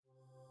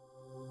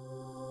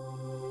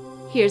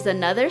Here's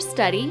another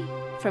study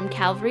from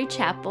Calvary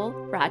Chapel,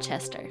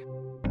 Rochester.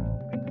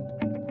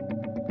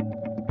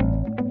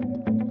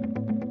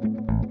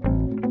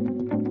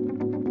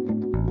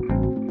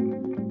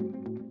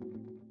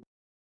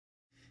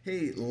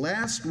 Hey,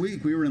 last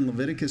week we were in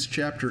Leviticus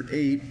chapter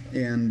 8,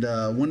 and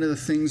one of the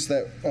things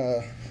that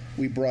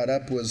we brought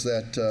up was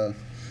that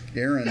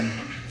Aaron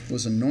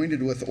was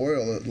anointed with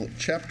oil.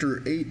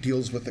 Chapter 8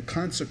 deals with the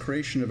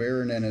consecration of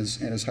Aaron and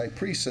his high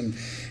priest. And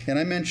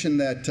I mentioned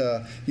that,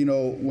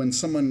 when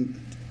someone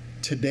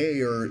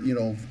today or,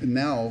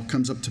 now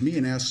comes up to me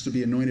and asks to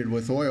be anointed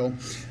with oil,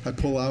 I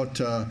pull out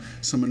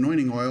some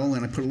anointing oil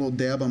and I put a little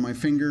dab on my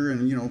finger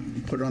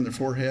and, put it on their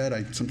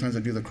forehead. Sometimes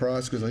I do the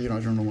cross because, I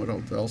don't know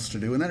what else to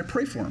do. And then I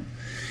pray for them.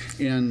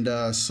 And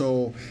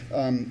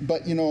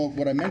but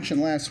what I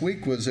mentioned last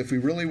week was if we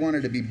really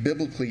wanted to be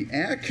biblically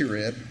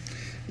accurate,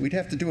 we'd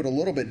have to do it a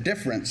little bit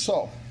different.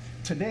 So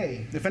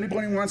today, if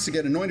anybody wants to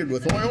get anointed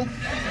with oil,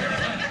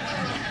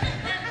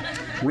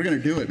 we're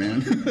going to do it,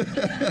 man.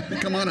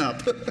 Come on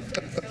up.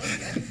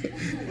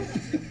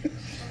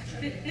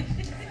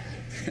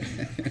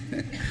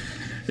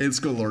 Hey, let's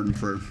go, Lord, in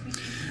prayer.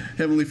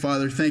 Heavenly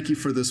Father, thank you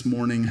for this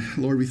morning.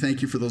 Lord, we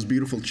thank you for those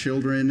beautiful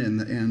children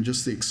and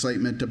just the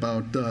excitement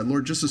about,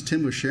 Lord, just as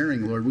Tim was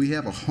sharing, Lord, we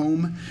have a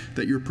home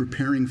that you're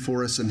preparing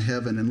for us in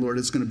heaven, and Lord,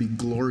 it's going to be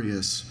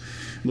glorious.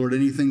 Lord,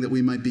 anything that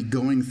we might be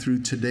going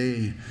through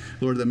today,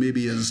 Lord, that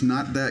maybe is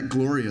not that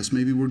glorious.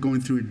 Maybe we're going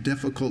through a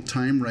difficult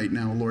time right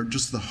now, Lord.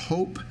 Just the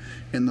hope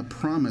and the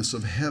promise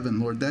of heaven,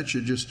 Lord, that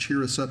should just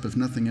cheer us up if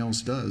nothing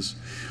else does.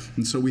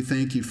 And so we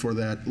thank you for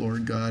that,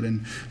 Lord God.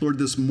 And Lord,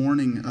 this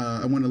morning,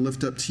 I want to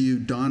lift up to you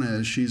Donna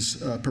as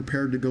she's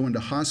prepared to go into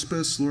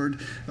hospice,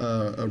 Lord,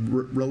 a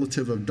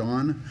relative of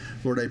Dawn.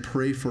 Lord, I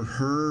pray for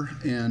her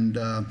and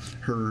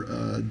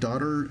her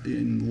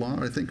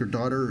daughter-in-law, I think her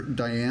daughter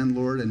Diane,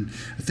 Lord, and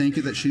I thank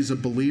you that she's a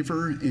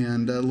believer.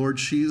 And Lord,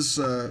 she's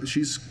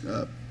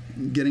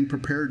getting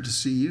prepared to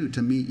see you,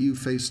 to meet you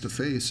face to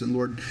face. And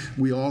Lord,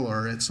 we all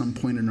are at some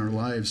point in our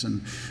lives.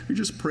 And we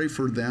just pray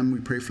for them. We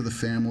pray for the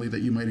family that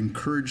you might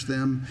encourage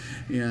them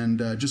and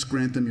just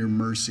grant them your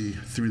mercy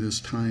through this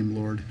time,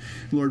 Lord.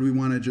 Lord, we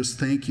want to just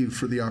thank you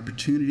for the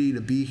opportunity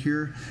to be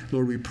here.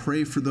 Lord, we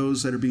pray for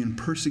those that are being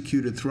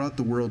persecuted throughout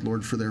the world,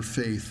 Lord, for their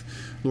faith.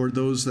 Lord,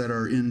 those that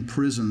are in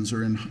prisons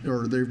or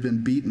they've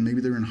been beaten, maybe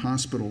they're in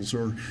hospitals,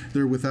 or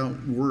they're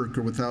without work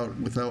or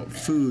without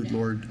food,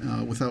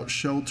 Lord, without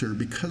shelter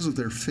because of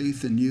their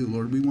faith in you.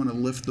 Lord, we want to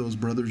lift those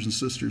brothers and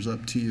sisters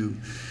up to you.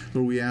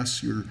 Lord, we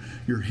ask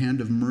your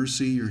hand of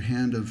mercy, your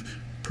hand of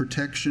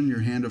protection, your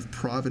hand of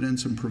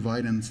providence and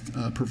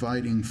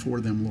providing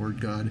for them,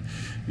 Lord God.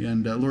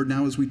 And Lord,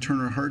 now as we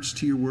turn our hearts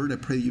to your word, I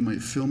pray you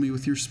might fill me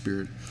with your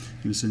spirit.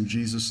 And it's in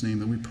Jesus' name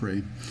that we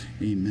pray.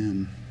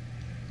 Amen.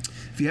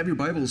 If you have your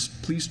Bibles,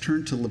 please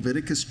turn to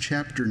Leviticus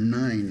chapter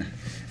 9.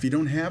 If you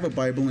don't have a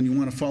Bible and you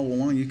want to follow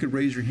along, you could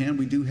raise your hand.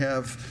 We do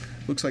have,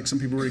 looks like some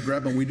people already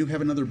grabbed one. We do have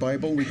another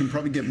Bible. We can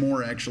probably get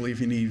more, actually, if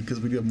you need, because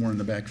we do have more in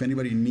the back. If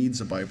anybody needs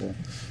a Bible,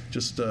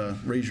 just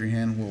raise your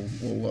hand.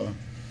 We'll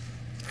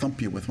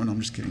thump you with one. I'm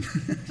just kidding.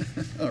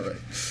 All right.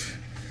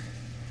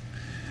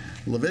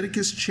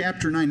 Leviticus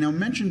chapter 9. Now, I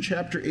mentioned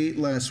chapter 8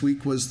 last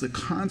week was the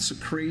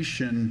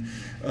consecration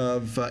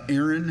of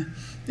Aaron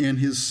and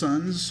his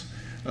sons.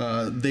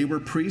 They were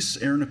priests,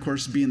 Aaron, of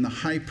course, being the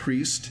high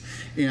priest.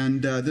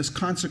 And this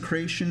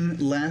consecration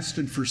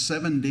lasted for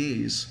 7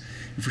 days.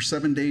 And for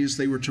 7 days,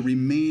 they were to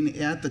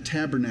remain at the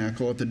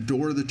tabernacle, at the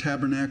door of the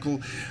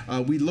tabernacle.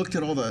 We looked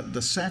at all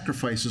the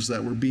sacrifices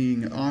that were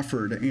being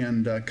offered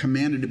and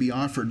commanded to be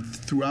offered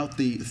throughout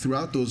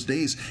those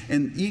days.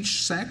 And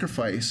each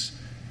sacrifice,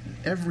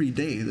 every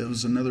day, there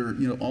was another,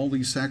 all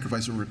these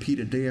sacrifices were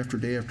repeated day after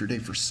day after day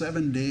for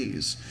 7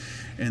 days.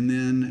 And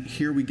then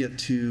here we get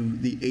to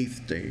the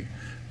 8th day,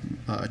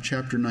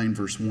 chapter 9,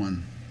 verse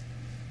 1.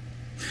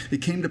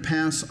 It came to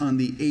pass on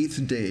the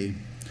 8th day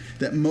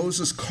that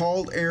Moses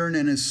called Aaron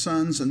and his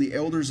sons and the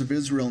elders of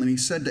Israel, and he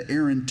said to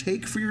Aaron,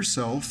 "Take for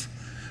yourself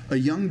a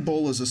young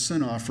bull as a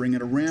sin offering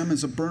and a ram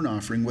as a burnt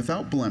offering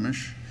without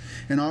blemish,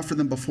 and offer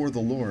them before the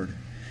Lord.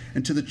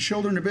 And to the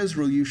children of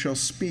Israel you shall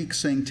speak,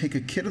 saying, Take a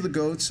kid of the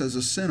goats as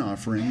a sin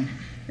offering,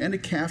 and a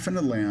calf and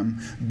a lamb,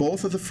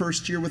 both of the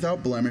first year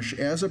without blemish,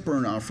 as a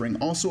burnt offering,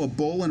 also a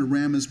bull and a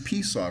ram as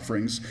peace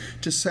offerings,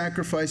 to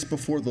sacrifice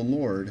before the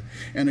Lord,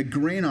 and a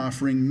grain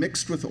offering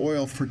mixed with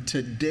oil, for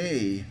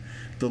today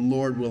the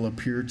Lord will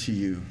appear to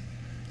you."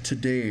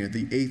 Today,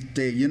 the 8th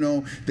day.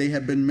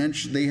 I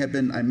mentioned they had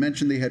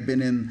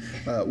been in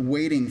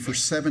waiting for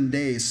 7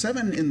 days.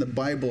 7 in the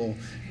Bible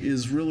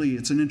is really,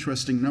 it's an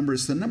interesting number.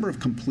 It's the number of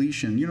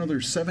completion.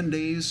 There's 7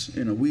 days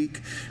in a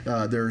week.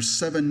 There's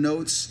 7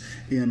 notes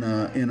in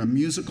a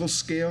musical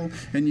scale.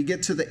 And you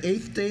get to the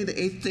 8th day. The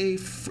 8th day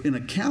in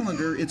a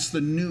calendar, it's the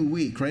new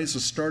week, right? It's the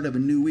start of a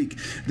new week.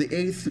 The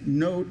 8th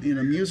note in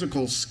a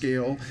musical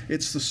scale,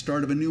 it's the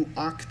start of a new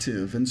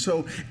octave. And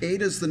so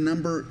 8 is the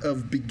number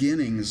of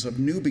beginnings, of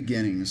new new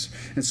beginnings.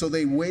 And so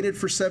they waited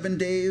for 7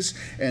 days,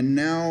 and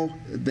now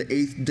the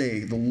 8th day,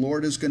 the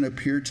Lord is going to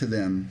appear to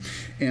them.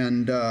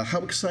 And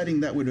how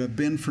exciting that would have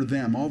been for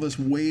them, all this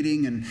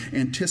waiting and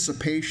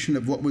anticipation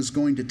of what was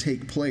going to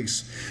take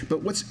place.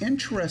 But what's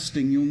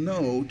interesting, you'll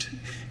note,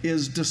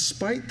 is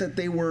despite that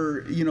they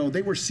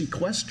were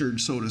sequestered,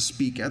 so to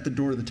speak, at the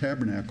door of the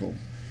tabernacle.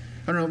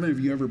 I don't know if any of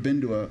you ever been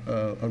to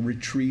a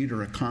retreat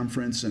or a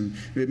conference, and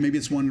maybe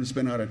it's one that's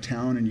been out of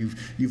town, and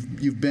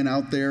you've been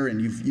out there, and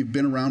you've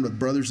been around with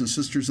brothers and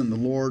sisters in the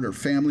Lord or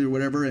family or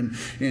whatever, and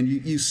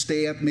you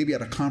stay maybe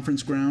at a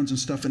conference grounds and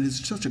stuff, and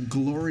it's such a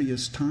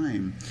glorious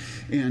time,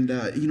 and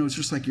it's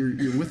just like you're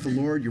with the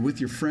Lord, you're with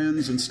your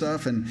friends and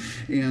stuff, and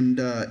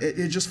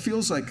it just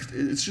feels like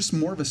it's just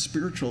more of a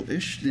spiritual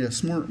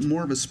it's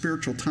more of a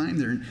spiritual time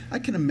there. And I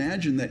can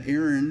imagine that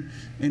Aaron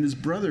and his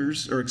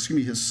brothers, or excuse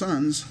me, his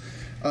sons.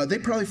 They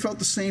probably felt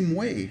the same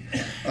way.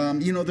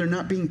 They're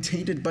not being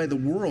tainted by the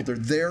world. They're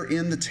there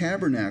in the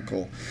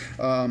tabernacle.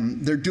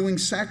 They're doing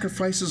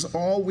sacrifices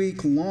all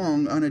week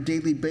long on a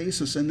daily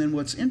basis. And then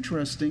what's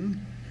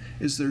interesting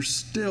is there's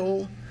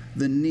still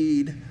the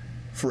need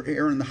for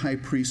Aaron the high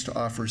priest to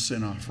offer a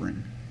sin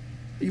offering.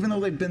 Even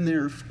though they've been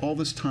there all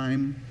this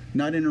time,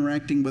 not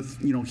interacting with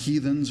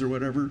heathens or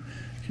whatever,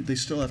 they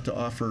still have to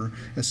offer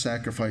a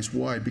sacrifice.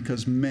 Why?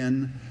 Because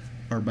men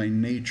are by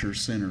nature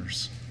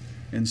sinners.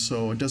 And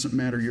so it doesn't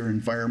matter your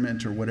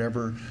environment or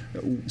whatever,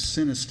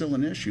 sin is still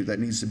an issue that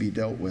needs to be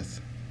dealt with.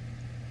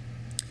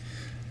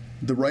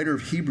 The writer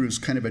of Hebrews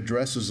kind of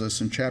addresses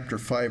this in chapter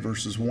 5,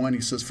 verses 1. He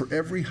says, "For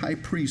every high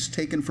priest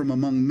taken from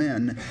among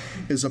men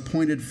is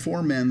appointed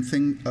for men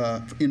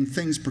in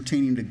things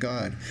pertaining to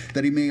God,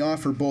 that he may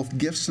offer both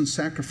gifts and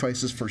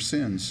sacrifices for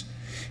sins.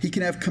 He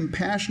can have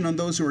compassion on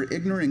those who are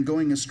ignorant and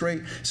going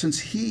astray, since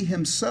he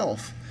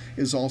himself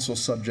is also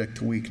subject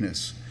to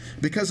weakness.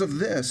 Because of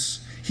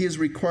this, he is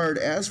required,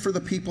 as for the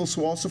people,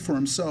 so also for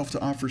himself, to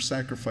offer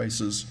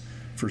sacrifices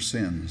for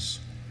sins."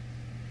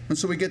 And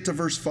so we get to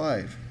verse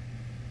 5.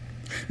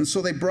 "And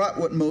so they brought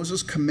what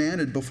Moses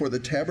commanded before the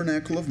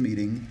tabernacle of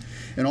meeting,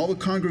 and all the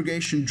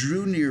congregation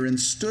drew near and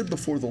stood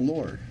before the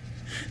Lord.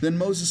 Then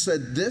Moses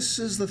said, 'This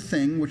is the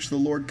thing which the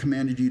Lord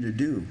commanded you to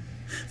do.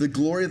 The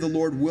glory of the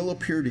Lord will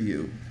appear to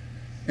you.'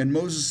 And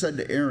Moses said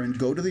to Aaron,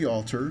 'Go to the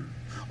altar,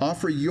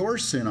 offer your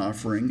sin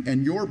offering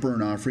and your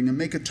burnt offering, and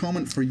make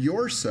atonement for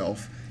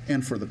yourself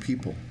and for the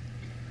people.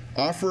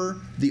 Offer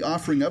the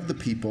offering of the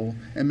people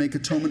and make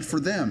atonement for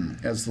them,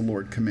 as the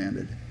Lord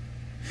commanded.'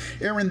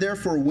 Aaron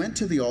therefore went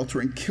to the altar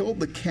and killed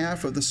the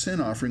calf of the sin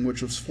offering,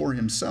 which was for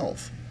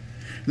himself.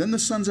 Then the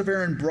sons of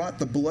Aaron brought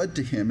the blood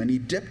to him, and he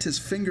dipped his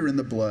finger in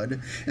the blood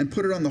and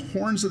put it on the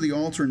horns of the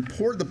altar and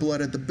poured the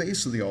blood at the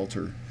base of the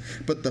altar.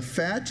 But the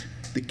fat,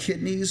 the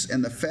kidneys,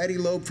 and the fatty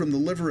lobe from the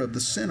liver of the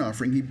sin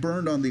offering he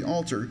burned on the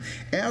altar,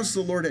 as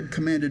the Lord had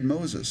commanded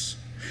Moses.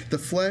 The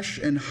flesh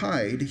and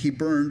hide he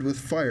burned with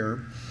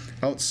fire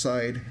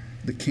outside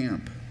the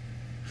camp."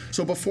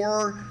 So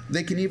before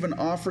they can even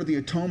offer the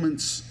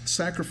atonement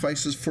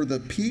sacrifices for the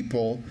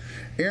people,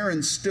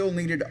 Aaron still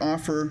needed to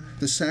offer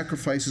the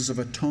sacrifices of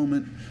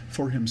atonement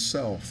for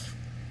himself.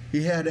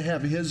 He had to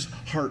have his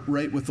heart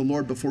right with the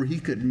Lord before he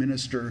could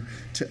minister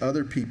to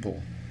other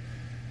people.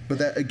 But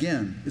that,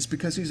 again, is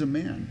because he's a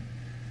man.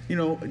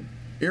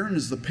 Aaron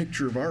is the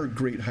picture of our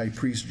great high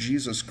priest,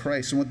 Jesus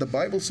Christ. And what the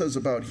Bible says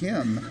about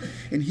him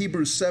in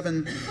Hebrews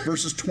 7,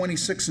 verses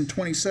 26 and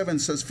 27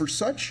 says, "For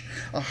such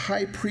a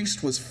high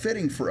priest was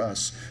fitting for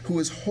us, who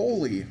is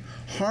holy,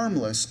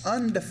 harmless,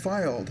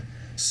 undefiled,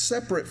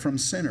 separate from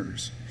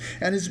sinners,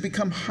 and has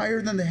become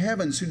higher than the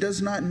heavens, who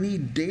does not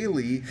need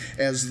daily,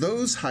 as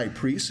those high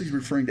priests," he's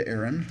referring to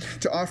Aaron,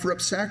 "to offer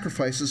up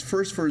sacrifices,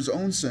 first for his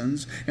own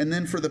sins and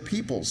then for the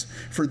people's.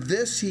 For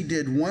this he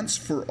did once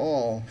for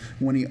all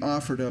when he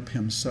offered up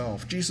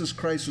himself." Jesus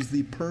Christ was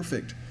the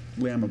perfect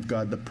Lamb of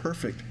God, the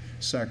perfect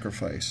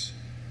sacrifice.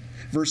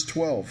 Verse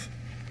 12.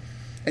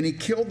 "And he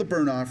killed the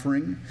burnt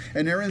offering,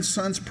 and Aaron's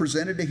sons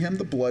presented to him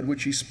the blood,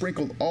 which he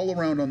sprinkled all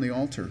around on the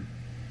altar.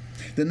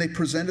 Then they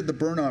presented the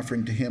burnt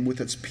offering to him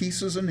with its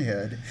pieces and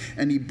head,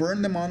 and he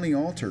burned them on the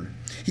altar.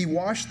 He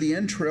washed the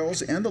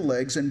entrails and the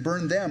legs and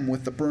burned them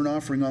with the burnt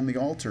offering on the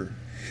altar.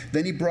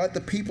 Then he brought the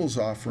people's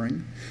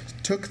offering,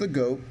 took the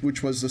goat,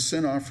 which was the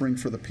sin offering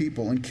for the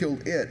people, and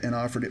killed it and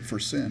offered it for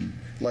sin,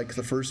 like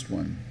the first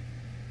one.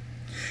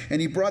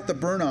 And he brought the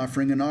burnt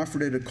offering and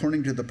offered it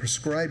according to the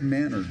prescribed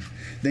manner.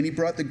 Then he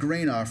brought the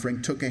grain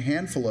offering, took a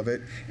handful of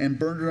it, and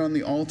burned it on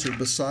the altar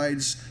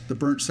besides the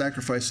burnt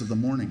sacrifice of the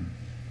morning.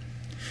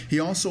 He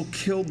also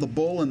killed the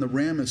bull and the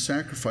ram as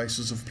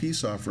sacrifices of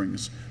peace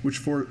offerings,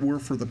 which were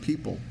for the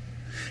people.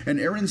 And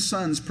Aaron's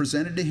sons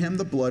presented to him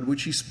the blood,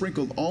 which he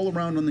sprinkled all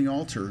around on the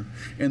altar,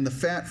 and the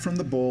fat from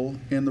the bull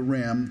and the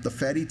ram, the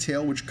fatty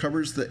tail which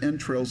covers the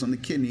entrails and the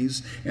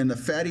kidneys, and the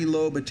fatty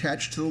lobe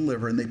attached to the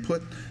liver, and they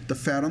put the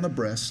fat on the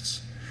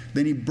breasts.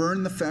 Then he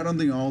burned the fat on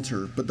the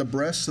altar, but the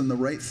breasts and the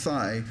right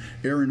thigh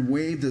Aaron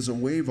waved as a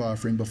wave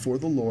offering before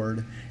the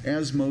Lord,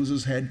 as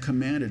Moses had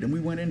commanded. And we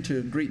went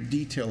into great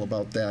detail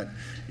about that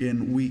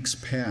in weeks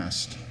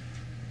past.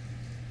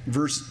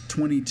 Verse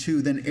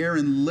 22, then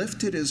Aaron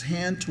lifted his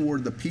hand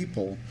toward the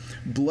people,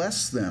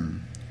 blessed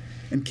them,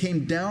 and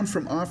came down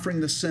from offering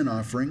the sin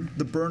offering,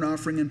 the burnt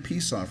offering, and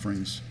peace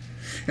offerings.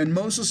 And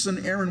Moses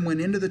and Aaron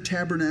went into the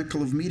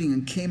tabernacle of meeting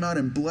and came out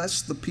and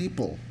blessed the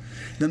people.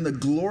 Then the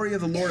glory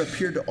of the Lord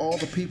appeared to all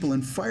the people,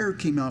 and fire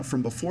came out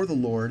from before the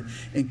Lord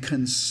and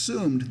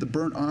consumed the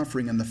burnt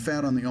offering and the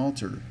fat on the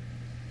altar.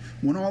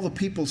 When all the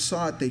people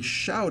saw it, they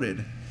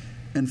shouted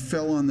and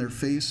fell on their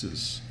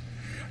faces.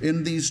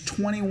 In these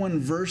 21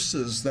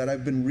 verses that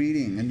I've been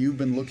reading, and you've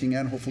been looking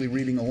at, hopefully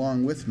reading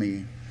along with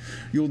me,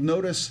 you'll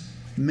notice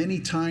many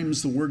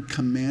times the word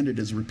commanded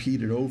is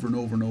repeated over and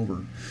over and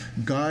over.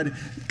 God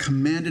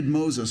commanded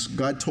Moses.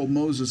 God told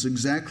Moses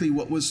exactly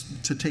what was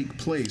to take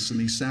place in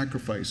these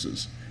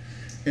sacrifices.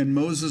 And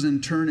Moses,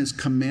 in turn, is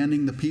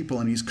commanding the people,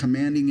 and he's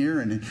commanding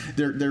Aaron. And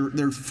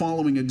they're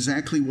following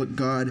exactly what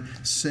God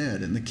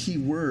said. And the key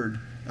word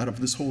out of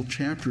this whole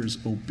chapter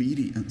is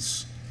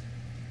obedience.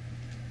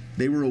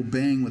 They were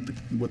obeying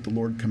what the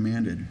Lord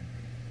commanded.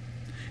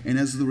 And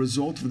as the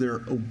result of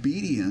their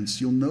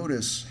obedience, you'll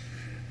notice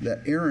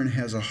that Aaron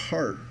has a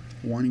heart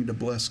wanting to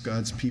bless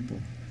God's people.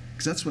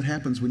 Because that's what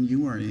happens when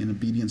you are in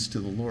obedience to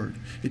the Lord.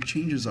 It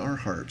changes our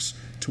hearts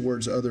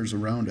towards others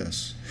around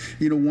us.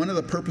 You know, one of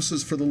the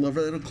purposes for the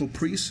Levitical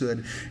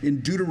priesthood,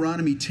 in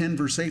Deuteronomy 10,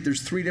 verse 8,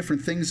 there's 3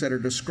 different things that are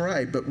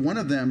described, but one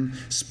of them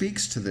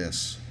speaks to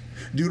this.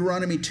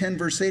 Deuteronomy 10,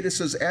 verse 8, it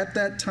says, at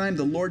that time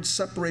the Lord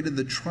separated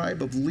the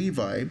tribe of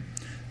Levi,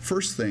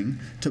 first thing,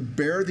 to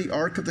bear the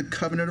ark of the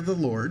covenant of the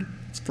Lord.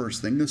 That's the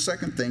first thing. The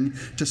second thing,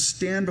 to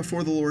stand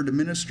before the Lord to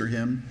minister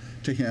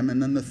to him.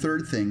 And then the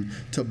third thing,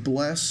 to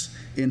bless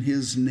in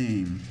his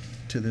name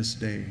to this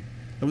day.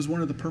 That was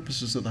one of the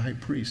purposes of the high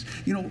priest.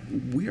 You know,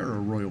 we are a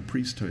royal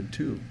priesthood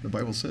too. The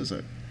Bible says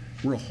that.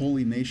 We're a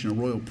holy nation, a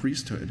royal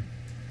priesthood.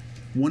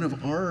 One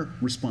of our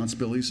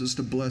responsibilities is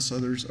to bless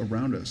others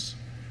around us.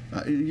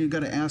 You've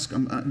got to ask,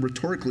 I'm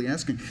rhetorically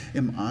asking,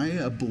 am I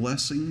a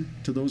blessing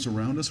to those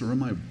around us, or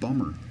am I a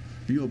bummer?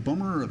 Are you a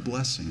bummer or a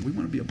blessing? We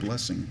want to be a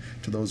blessing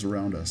to those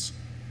around us.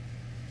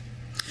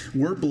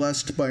 We're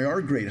blessed by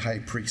our great high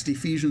priest,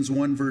 Ephesians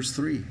 1, verse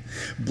 3.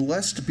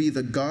 Blessed be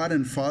the God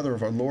and Father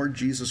of our Lord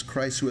Jesus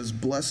Christ, who has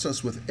blessed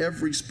us with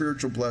every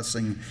spiritual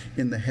blessing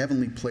in the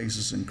heavenly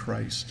places in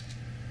Christ.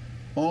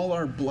 All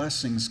our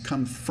blessings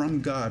come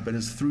from God, but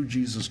it's through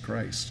Jesus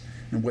Christ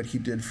and what he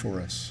did for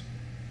us.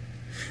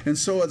 And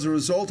so as a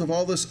result of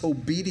all this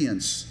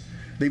obedience,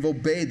 they've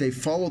obeyed, they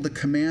followed the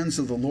commands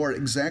of the Lord,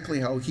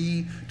 exactly how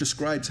he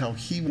describes how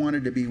he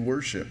wanted to be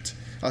worshipped,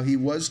 how he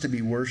was to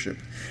be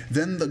worshipped.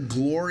 Then the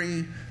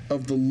glory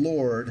of the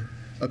Lord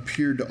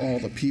appeared to all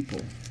the people.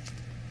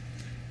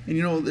 And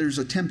you know, there's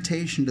a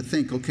temptation to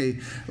think, okay,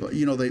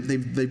 you know,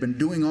 they've been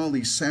doing all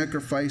these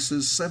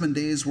sacrifices, 7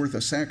 days worth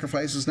of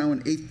sacrifices. Now,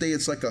 an 8th day,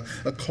 it's like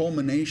a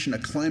culmination, a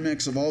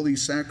climax of all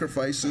these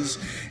sacrifices.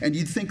 And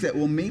you'd think that,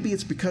 well, maybe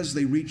it's because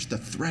they reached the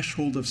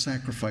threshold of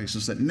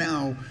sacrifices that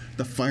now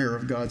the fire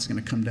of God's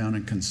going to come down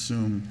and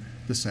consume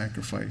the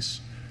sacrifice.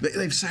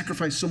 They've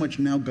sacrificed so much,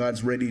 now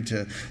God's ready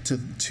to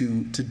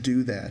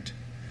do that.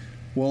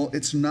 Well,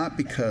 it's not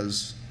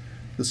because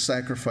the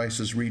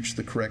sacrifices reached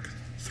the correct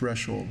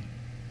threshold.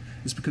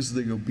 It's because of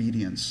the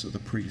obedience of the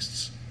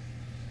priests.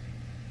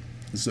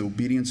 It's the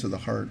obedience of the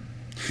heart.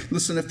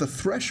 Listen, if the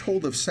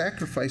threshold of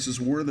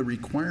sacrifices were the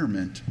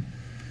requirement,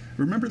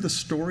 remember the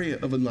story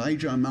of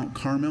Elijah on Mount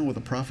Carmel with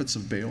the prophets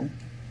of Baal?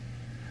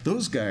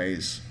 Those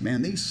guys,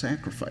 man, they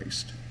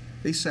sacrificed.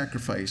 They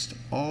sacrificed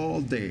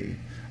all day,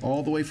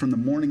 all the way from the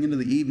morning into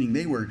the evening.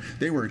 They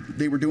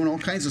were doing all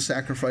kinds of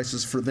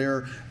sacrifices for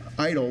their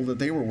idol that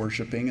they were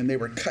worshiping, and they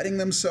were cutting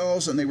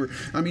themselves, and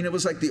it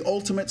was like the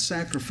ultimate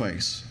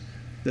sacrifice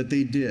that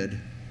they did,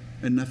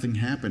 and nothing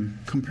happened.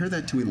 Compare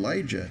that to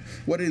Elijah.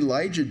 What did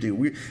Elijah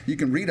do? You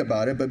can read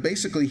about it, but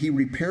basically he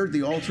repaired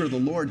the altar of the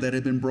Lord that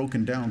had been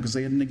broken down because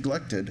they had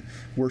neglected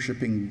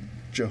worshiping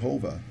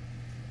Jehovah.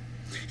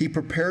 He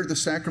prepared the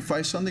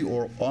sacrifice on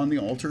the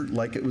altar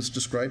like it was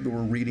described that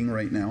we're reading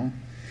right now.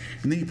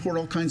 And then he poured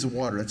all kinds of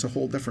water. That's a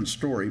whole different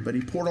story. But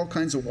he poured all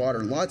kinds of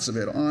water, lots of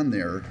it on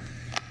there.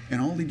 And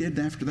all he did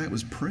after that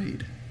was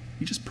prayed.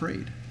 He just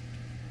prayed.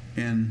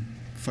 And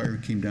fire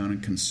came down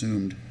and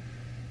consumed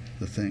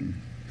the thing.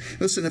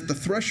 Listen, if the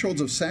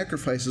thresholds of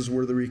sacrifices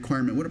were the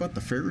requirement, what about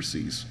the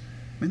Pharisees?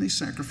 Man, they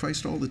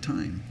sacrificed all the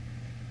time.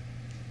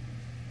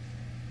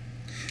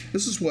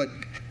 This is what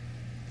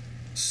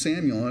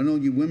Samuel, I know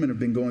you women have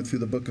been going through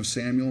the book of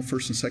Samuel,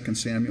 1st and 2nd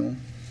Samuel.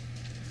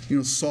 You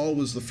know, Saul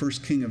was the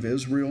first king of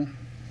Israel.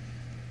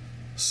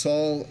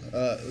 Saul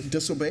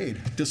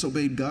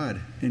disobeyed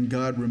God, and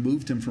God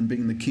removed him from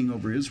being the king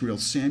over Israel.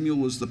 Samuel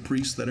was the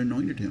priest that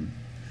anointed him.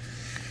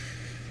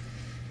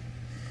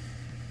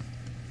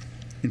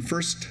 In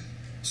 1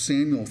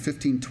 Samuel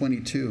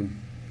 15:22,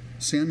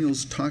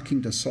 Samuel's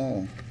talking to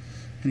Saul,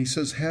 and he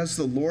says, "Has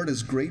the Lord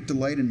as great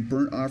delight in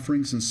burnt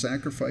offerings and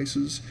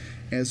sacrifices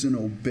as in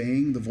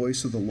obeying the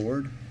voice of the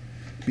Lord?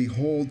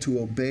 Behold, to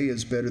obey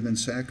is better than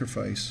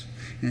sacrifice,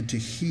 and to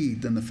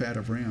heed than the fat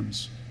of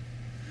rams."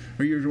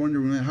 Or you're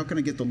wondering, how can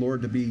I get the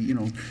Lord to be,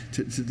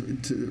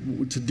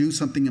 to do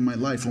something in my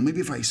life? Well, maybe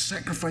if I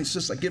sacrifice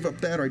this, I give up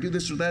that, or I do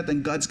this or that,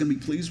 then God's going to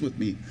be pleased with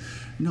me.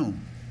 No,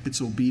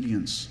 it's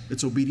obedience.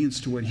 It's obedience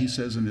to what he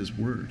says in his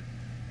word.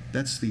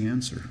 That's the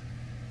answer.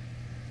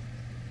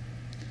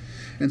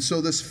 And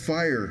so this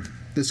fire,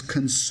 this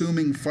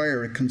consuming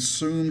fire, it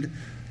consumed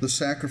the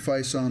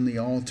sacrifice on the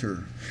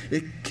altar.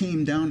 It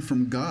came down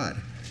from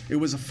God. It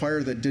was a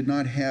fire that did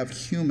not have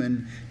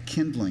human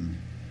kindling.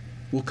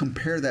 We'll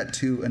compare that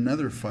to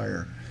another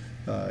fire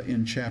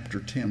in chapter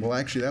 10. Well,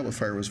 actually, that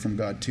fire was from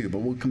God too, but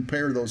we'll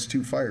compare those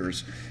two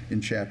fires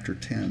in chapter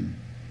 10.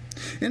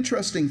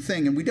 Interesting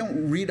thing, and we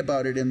don't read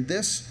about it in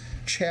this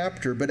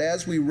chapter, but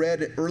as we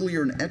read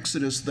earlier in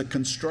Exodus, the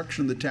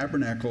construction of the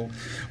tabernacle,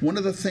 one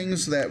of the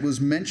things that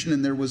was mentioned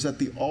in there was that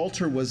the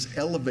altar was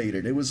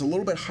elevated. It was a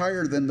little bit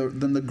higher than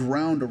the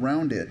ground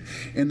around it.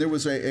 And there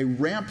was a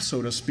ramp,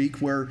 so to speak,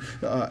 where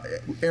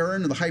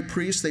Aaron, the high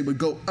priest, they would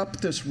go up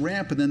this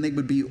ramp, and then they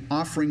would be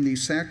offering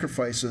these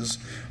sacrifices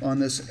on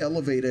this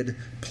elevated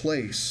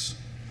place.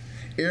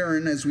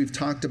 Aaron, as we've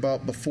talked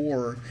about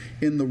before,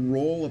 in the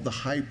role of the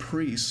high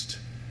priest,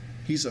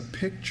 he's a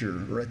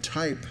picture or a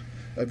type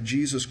of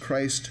Jesus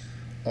Christ,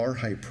 our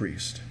high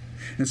priest.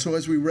 And so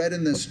as we read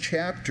in this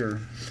chapter,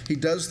 he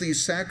does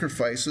these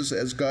sacrifices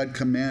as God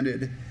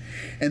commanded,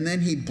 and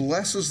then he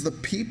blesses the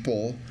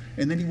people,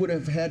 and then he would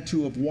have had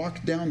to have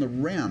walked down the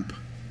ramp,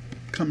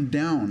 come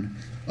down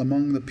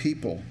among the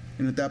people.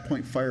 And at that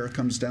point, fire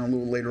comes down. A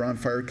little later on,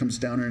 fire comes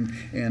down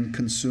and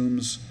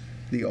consumes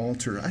the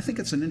altar. I think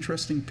it's an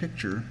interesting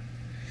picture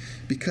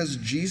because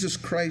Jesus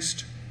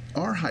Christ,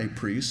 our high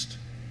priest,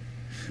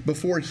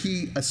 before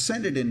he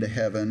ascended into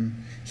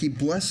heaven, he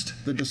blessed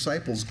the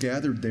disciples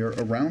gathered there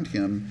around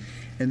him,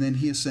 and then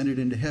he ascended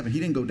into heaven. He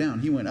didn't go down,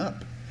 he went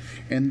up.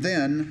 And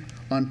then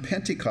on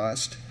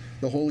Pentecost,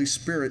 the Holy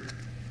Spirit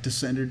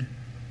descended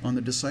on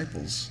the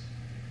disciples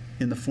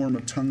in the form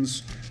of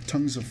tongues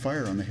of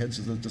fire on the heads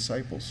of the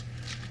disciples.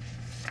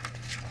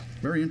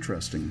 Very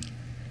interesting.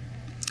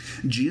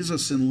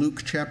 Jesus in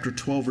Luke chapter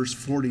 12, verse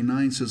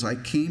 49 says, I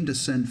came to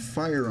send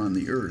fire on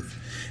the earth,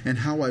 and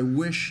how I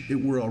wish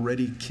it were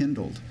already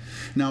kindled.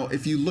 Now,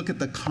 if you look at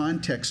the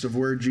context of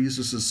where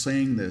Jesus is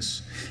saying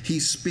this,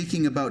 he's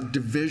speaking about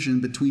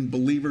division between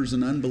believers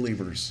and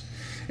unbelievers.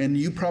 And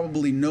you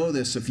probably know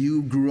this if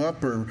you grew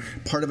up or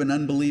part of an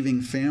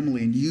unbelieving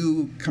family and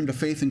you come to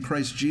faith in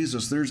Christ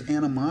Jesus, there's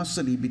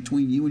animosity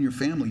between you and your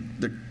family.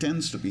 There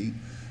tends to be.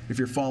 If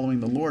you're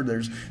following the Lord,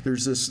 there's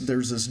this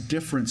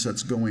difference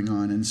that's going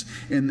on.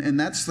 And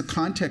that's the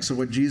context of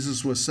what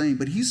Jesus was saying.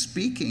 But he's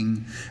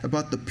speaking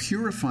about the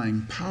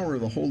purifying power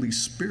of the Holy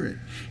Spirit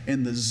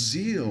and the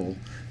zeal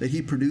that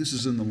he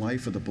produces in the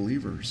life of the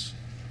believers.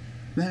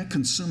 That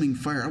consuming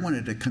fire, I want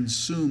it to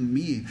consume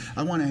me.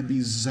 I want to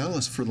be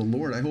zealous for the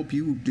Lord. I hope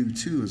you do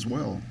too as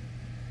well.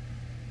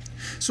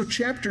 So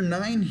chapter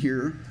 9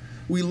 here,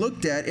 we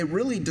looked at, it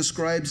really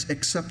describes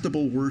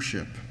acceptable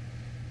worship.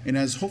 And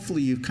as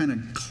hopefully you've kind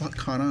of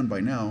caught on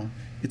by now,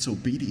 it's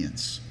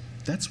obedience.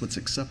 That's what's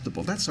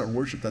acceptable. That's our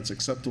worship that's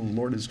acceptable to the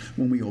Lord, is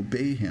when we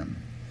obey him.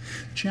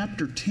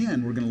 Chapter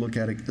 10, we're going to look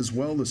at it as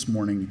well this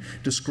morning,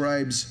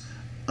 describes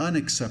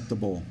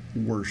unacceptable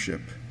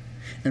worship.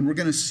 And we're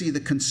going to see the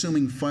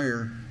consuming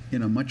fire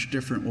in a much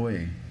different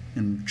way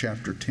in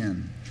chapter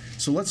 10.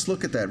 So let's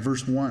look at that,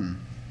 verse 1.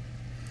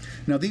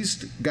 Now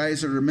these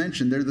guys that are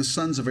mentioned, they're the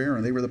sons of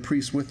Aaron. They were the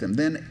priests with him.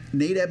 Then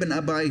Nadab and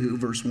Abihu,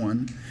 verse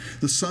 1,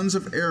 the sons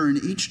of Aaron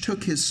each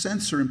took his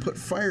censer and put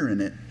fire in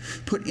it,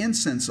 put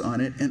incense on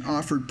it, and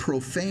offered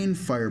profane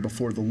fire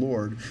before the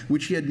Lord,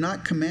 which he had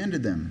not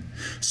commanded them.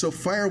 So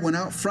fire went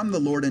out from the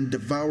Lord and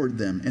devoured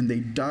them, and they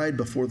died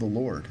before the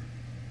Lord.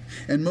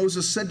 And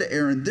Moses said to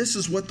Aaron, this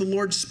is what the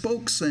Lord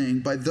spoke,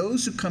 saying, by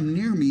those who come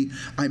near me,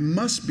 I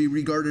must be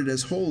regarded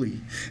as holy,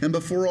 and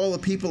before all the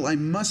people I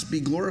must be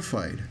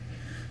glorified.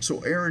 So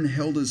Aaron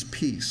held his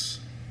peace.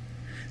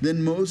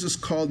 Then Moses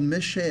called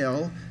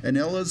Mishael and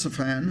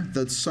Elizaphan,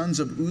 the sons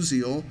of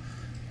Uzziel,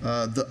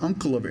 the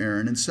uncle of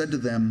Aaron, and said to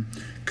them,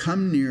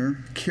 come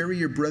near, carry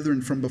your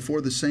brethren from before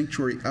the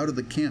sanctuary out of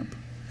the camp.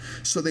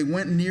 So they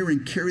went near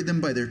and carried them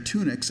by their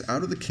tunics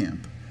out of the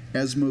camp,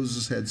 as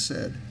Moses had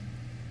said.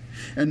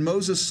 And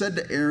Moses said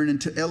to Aaron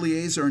and to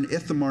Eleazar and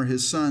Ithamar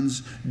his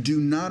sons, do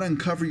not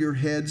uncover your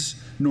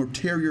heads, nor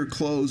tear your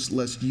clothes,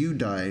 lest you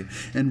die,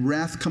 and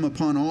wrath come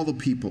upon all the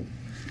people.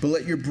 But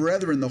let your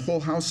brethren, the whole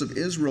house of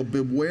Israel,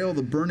 bewail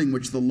the burning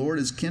which the Lord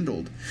has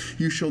kindled.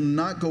 You shall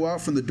not go out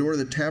from the door of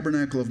the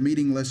tabernacle of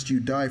meeting, lest you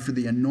die, for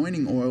the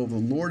anointing oil of the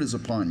Lord is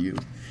upon you.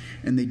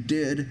 And they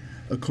did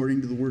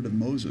according to the word of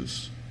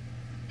Moses.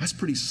 That's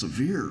pretty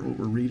severe what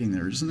we're reading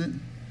there, isn't it?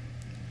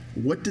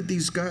 What did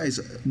these guys,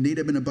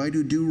 Nadab and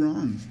Abihu, do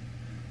wrong?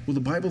 Well,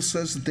 the Bible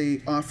says that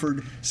they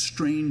offered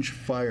strange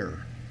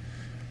fire.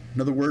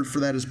 Another word for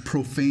that is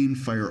profane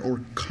fire or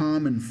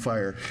common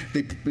fire.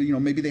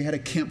 Maybe they had a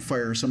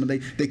campfire or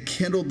something. They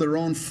kindled their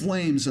own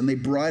flames and they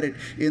brought it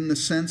in the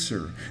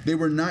censer. They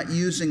were not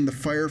using the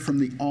fire from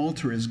the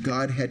altar as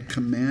God had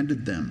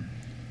commanded them.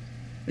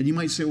 And you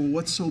might say, well,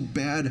 what's so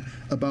bad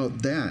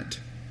about that?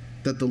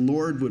 that the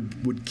Lord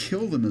would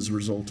kill them as a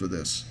result of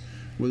this?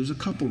 Well, there's a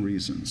couple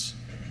reasons.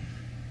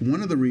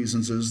 One of the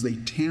reasons is they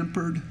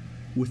tampered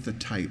with the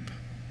type.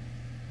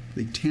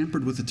 They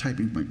tampered with the type.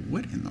 And you're like,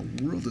 what in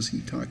the world is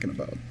he talking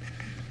about?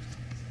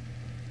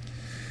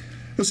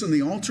 Listen,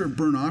 the altar of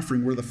burnt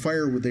offering where the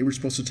fire, they were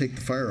supposed to take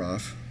the fire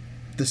off.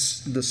 The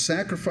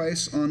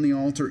sacrifice on the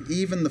altar,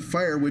 even the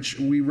fire, which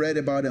we read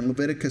about in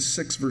Leviticus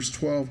 6, verse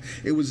 12,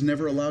 it was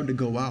never allowed to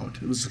go out.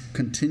 It was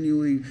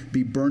continually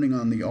be burning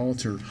on the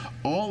altar.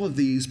 All of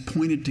these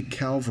pointed to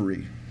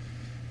Calvary,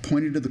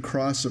 pointed to the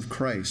cross of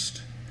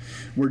Christ,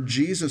 where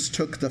Jesus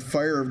took the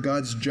fire of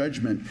God's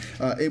judgment.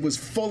 It was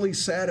fully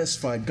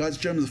satisfied. God's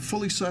judgment was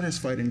fully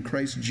satisfied in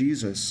Christ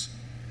Jesus.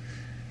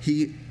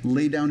 He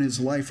laid down his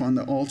life on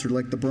the altar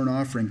like the burnt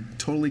offering,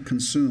 totally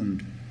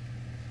consumed.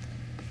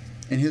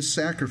 And his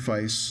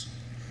sacrifice,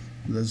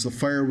 as the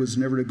fire was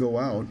never to go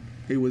out,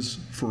 it was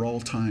for all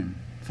time,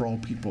 for all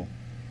people,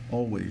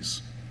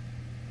 always.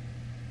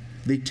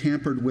 They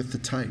tampered with the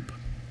type.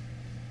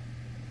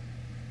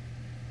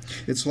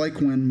 It's like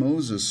when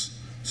Moses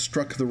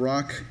struck the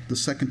rock the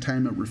second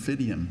time at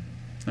Rephidim.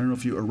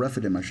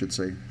 Rephidim, I should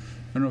say.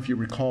 I don't know if you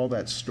recall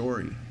that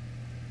story.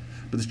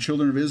 But the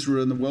children of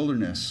Israel in the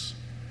wilderness,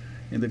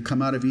 and they've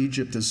come out of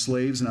Egypt as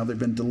slaves, and now they've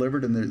been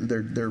delivered, and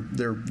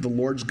the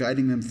Lord's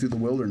guiding them through the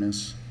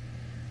wilderness.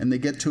 And they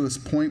get to a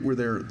point where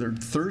they're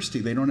thirsty.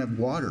 They don't have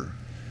water.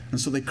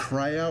 And so they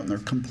cry out, and they're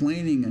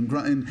complaining,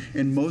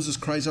 and Moses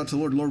cries out to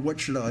the Lord, Lord,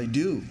 what should I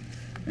do?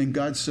 And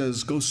God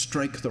says, go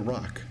strike the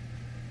rock.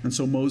 And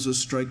so Moses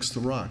strikes the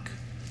rock.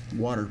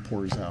 Water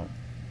pours out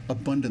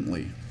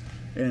abundantly.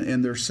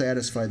 And they're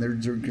satisfied. They're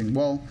drinking.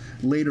 Well,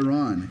 later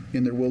on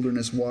in their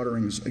wilderness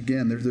waterings,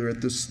 again, they're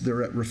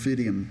at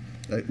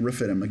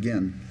Rephidim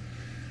again.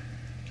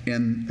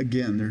 And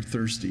again, they're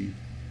thirsty.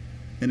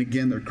 And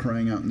again, they're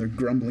crying out, and they're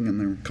grumbling, and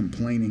they're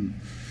complaining.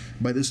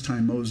 By this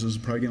time, Moses is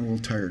probably getting a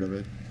little tired of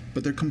it.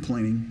 But they're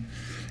complaining.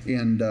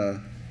 And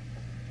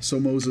so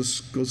Moses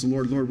goes to the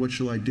Lord, what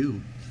shall I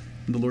do?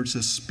 And the Lord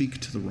says,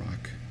 speak to the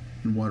rock,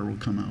 and water will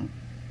come out.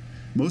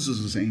 Moses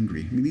is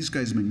angry. I mean, these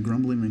guys have been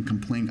grumbling and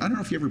complaining. I don't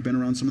know if you've ever been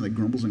around someone that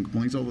grumbles and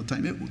complains all the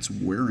time. It's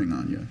wearing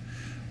on you.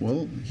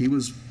 Well, he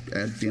was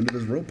at the end of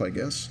his rope, I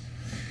guess.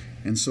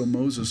 And so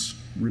Moses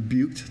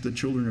rebuked the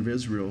children of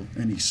Israel,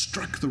 and he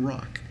struck the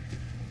rock,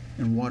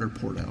 and water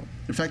poured out.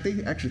 In fact,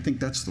 they actually think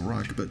that's the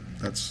rock, but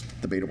that's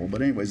debatable.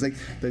 But anyways, they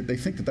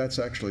think that that's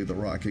actually the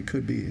rock. It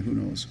could be. Who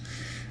knows?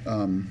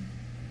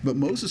 But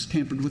Moses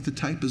tampered with the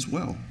type as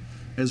well.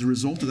 As a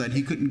result of that,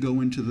 he couldn't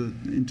go into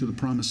the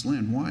promised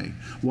land. Why?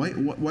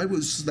 Why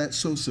was that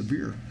so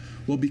severe?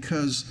 Well,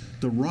 because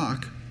the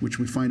rock, which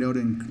we find out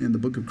in the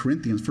book of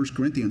Corinthians, 1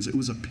 Corinthians, it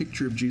was a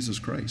picture of Jesus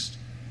Christ.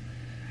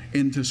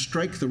 And to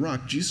strike the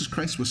rock, Jesus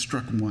Christ was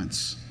struck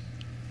once.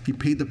 He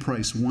paid the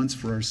price once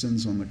for our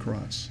sins on the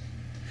cross.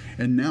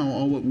 And now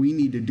all what we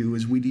need to do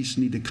is we just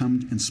need to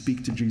come and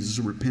speak to Jesus,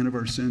 and repent of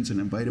our sins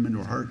and invite him into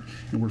our heart,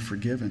 and we're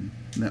forgiven.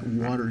 And that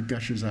water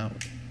gushes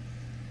out,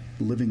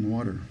 living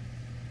water.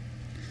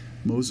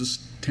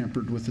 Moses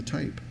tampered with the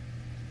type.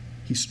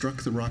 He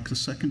struck the rock the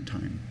second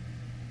time.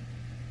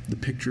 The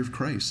picture of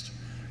Christ.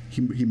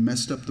 He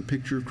messed up the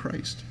picture of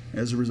Christ.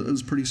 As a result, it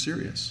was pretty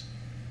serious.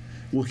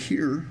 Well,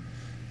 here,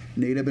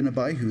 Nadab and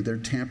Abihu, they're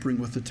tampering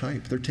with the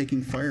type. They're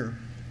taking fire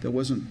that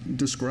wasn't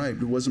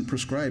described, it wasn't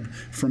prescribed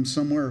from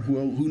somewhere,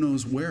 who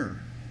knows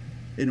where.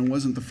 And it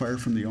wasn't the fire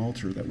from the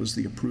altar that was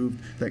the approved,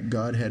 that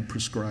God had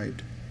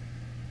prescribed.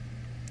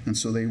 And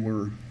so they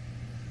were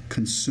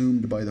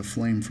consumed by the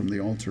flame from the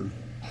altar.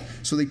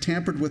 So they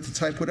tampered with the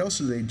type. What else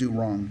did they do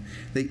wrong?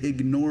 They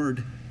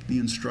ignored the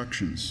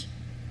instructions.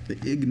 They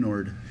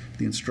ignored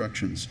the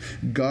instructions.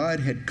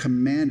 God had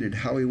commanded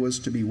how he was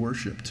to be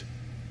worshipped.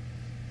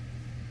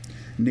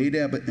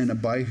 Nadab and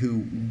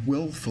Abihu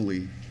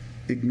willfully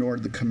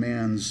ignored the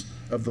commands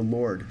of the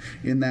Lord.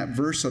 In that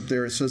verse up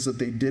there, it says that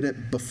they did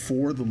it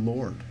before the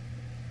Lord.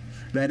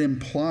 That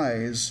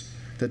implies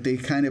that they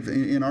kind of,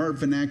 in our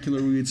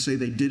vernacular, we would say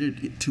they did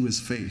it to his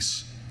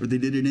face, or they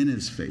did it in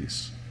his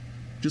face.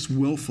 Just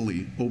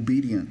willfully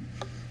obedient.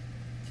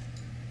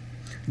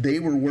 They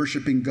were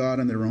worshiping God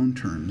on their own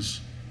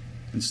terms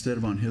instead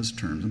of on his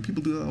terms. And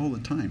people do that all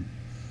the time.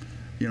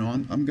 You know,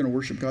 I'm going to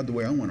worship God the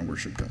way I want to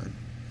worship God.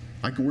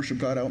 I can worship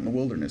God out in the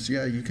wilderness.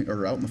 Yeah, you can.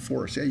 Or out in the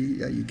forest. Yeah,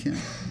 you can.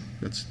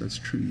 That's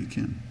true, you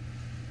can.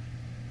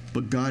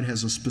 But God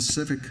has a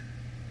specific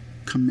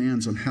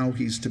commands on how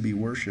he's to be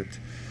worshiped.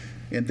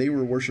 And they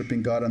were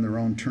worshiping God on their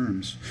own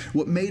terms.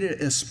 What made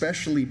it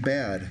especially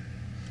bad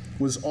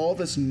was all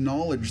this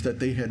knowledge that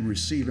they had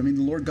received. I mean,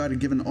 the Lord God had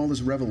given all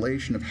this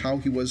revelation of how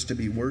he was to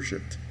be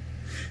worshipped.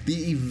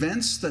 The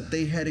events that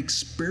they had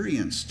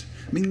experienced.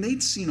 I mean,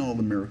 they'd seen all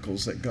the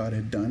miracles that God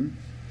had done.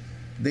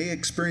 They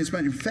experienced,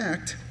 in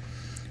fact,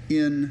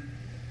 in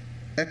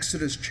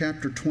Exodus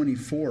chapter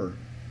 24,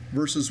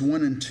 verses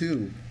 1 and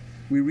 2,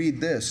 we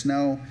read this.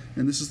 Now,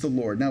 and this is the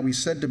Lord. Now he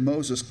said to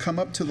Moses, come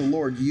up to the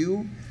Lord,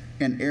 you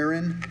and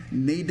Aaron,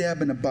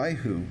 Nadab and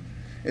Abihu,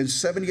 and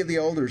 70 of the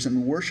elders,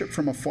 and worship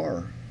from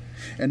afar.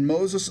 And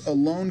Moses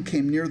alone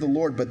came near the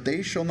Lord, but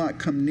they shall not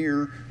come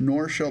near,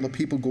 nor shall the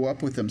people go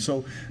up with him.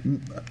 So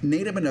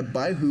Nadab and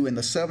Abihu and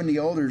the 70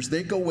 elders,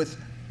 they go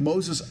with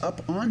Moses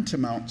up onto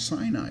Mount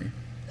Sinai.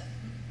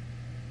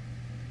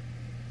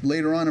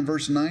 Later on in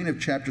verse 9 of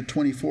chapter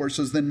 24, it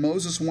says, Then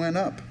Moses went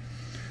up,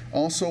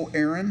 also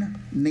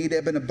Aaron,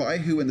 Nadab and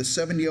Abihu, and the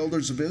 70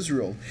 elders of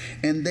Israel.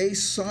 And they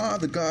saw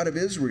the God of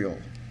Israel.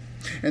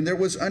 And there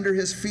was under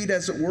his feet,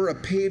 as it were, a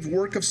paved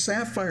work of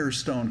sapphire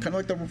stone, kind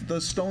of like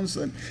the stones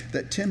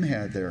that Tim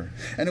had there.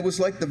 And it was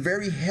like the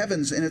very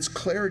heavens in its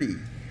clarity.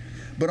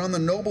 But on the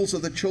nobles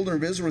of the children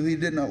of Israel he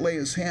did not lay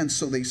his hands.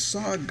 So they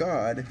saw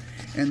God,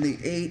 and they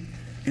ate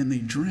and they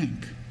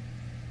drank.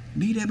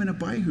 Nadab and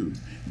Abihu,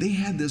 they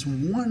had this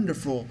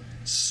wonderful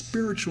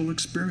spiritual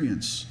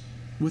experience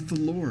with the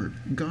Lord,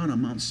 God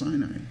on Mount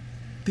Sinai.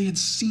 They had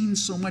seen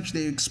so much.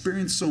 They had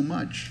experienced so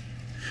much.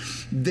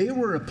 They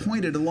were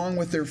appointed, along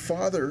with their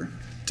father,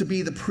 to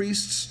be the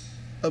priests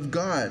of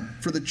God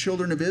for the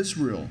children of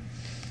Israel.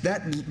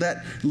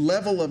 That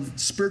level of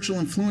spiritual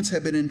influence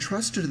had been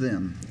entrusted to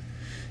them.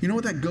 You know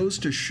what that goes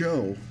to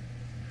show?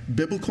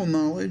 Biblical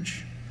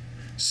knowledge,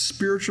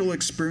 spiritual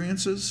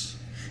experiences,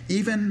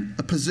 even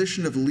a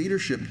position of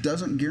leadership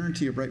doesn't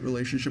guarantee a right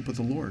relationship with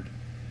the Lord.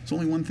 It's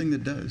only one thing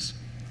that does.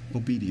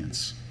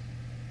 Obedience.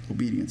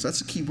 Obedience. That's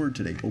the key word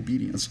today,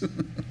 obedience.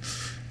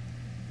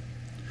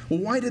 Well,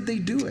 why did they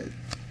do it?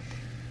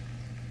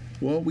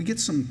 Well, we get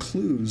some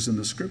clues in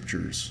the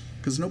scriptures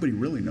because nobody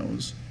really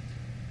knows.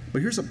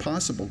 But here's a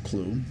possible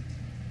clue.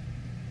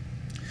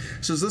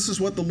 It says, this is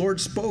what the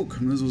Lord spoke.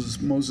 And this was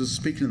Moses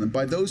speaking to them.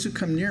 By those who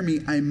come near me,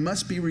 I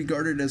must be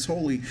regarded as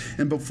holy,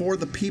 and before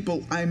the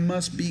people, I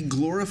must be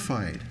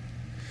glorified.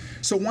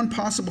 So one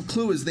possible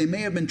clue is they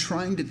may have been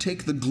trying to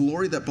take the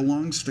glory that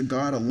belongs to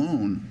God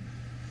alone.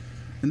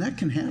 And that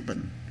can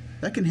happen.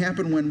 That can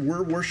happen when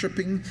we're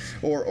worshiping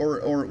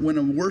or when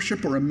a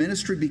worship or a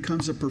ministry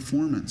becomes a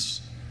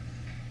performance.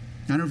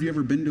 I don't know if you've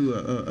ever been to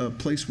a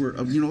place where,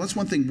 that's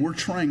one thing. We're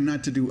trying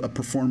not to do a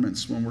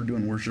performance when we're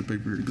doing worship,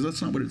 because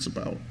that's not what it's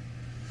about.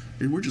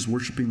 We're just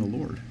worshiping the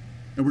Lord.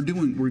 And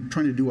we're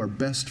trying to do our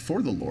best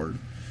for the Lord,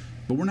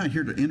 but we're not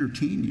here to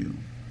entertain you.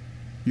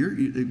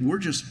 We're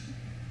just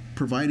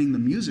providing the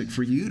music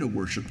for you to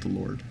worship the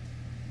Lord.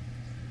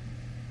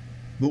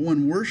 But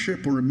when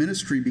worship or a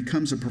ministry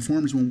becomes a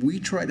performance, when we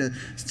try to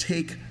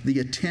take the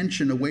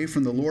attention away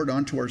from the Lord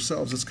onto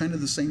ourselves, it's kind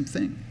of the same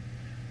thing.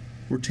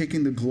 We're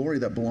taking the glory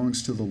that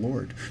belongs to the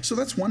Lord. So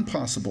that's one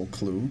possible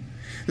clue.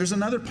 There's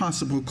another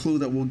possible clue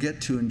that we'll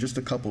get to in just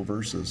a couple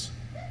verses.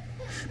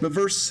 But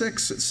verse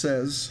 6, it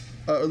says,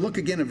 look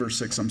again at verse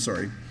 6, I'm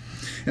sorry.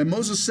 And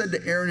Moses said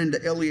to Aaron and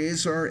to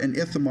Eleazar and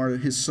Ithamar,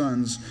 his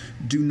sons,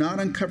 do not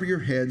uncover your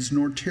heads,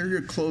 nor tear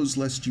your clothes,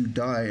 lest you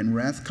die, and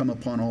wrath come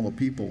upon all the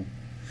people.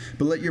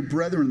 But let your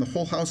brethren, the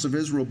whole house of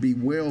Israel,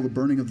 bewail the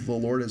burning of the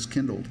Lord as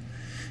kindled.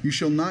 You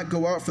shall not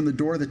go out from the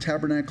door of the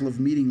tabernacle of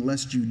meeting,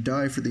 lest you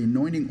die, for the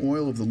anointing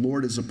oil of the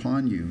Lord is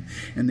upon you.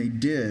 And they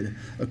did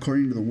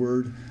according to the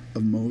word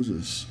of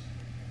Moses.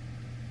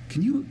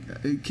 Can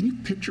you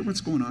picture what's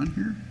going on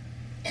here?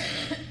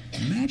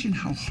 Imagine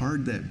how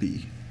hard that'd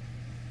be.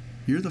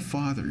 You're the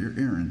father, you're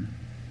Aaron.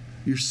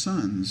 Your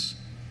sons,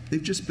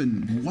 they've just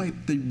been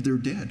wiped, they're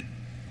dead.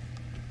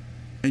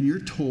 And you're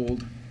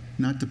told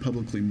not to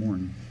publicly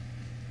mourn.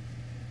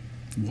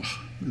 Wow,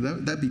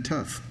 that'd be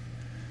tough.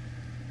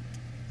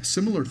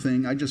 Similar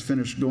thing, I just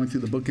finished going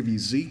through the book of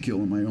Ezekiel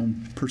in my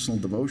own personal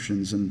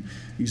devotions, and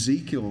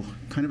Ezekiel,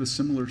 kind of a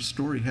similar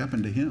story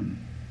happened to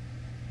him.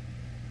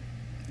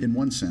 In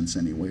one sense,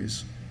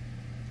 anyways.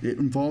 It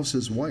involves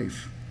his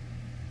wife.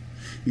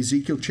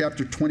 Ezekiel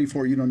chapter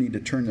 24, you don't need to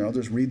turn there, I'll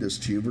just read this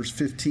to you. Verse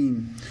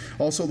 15,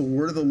 also the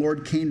word of the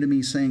Lord came to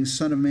me, saying,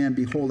 Son of man,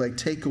 behold, I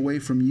take away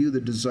from you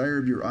the desire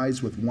of your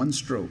eyes with one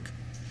stroke.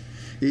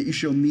 Yet you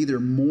shall neither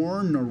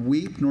mourn nor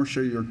weep, nor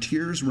shall your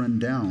tears run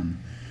down.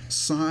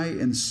 Sigh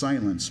in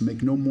silence,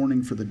 make no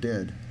mourning for the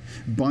dead.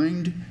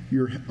 Bind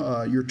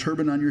your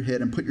turban on your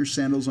head and put your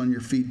sandals on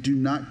your feet. Do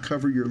not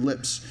cover your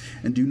lips,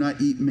 and do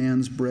not eat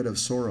man's bread of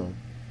sorrow.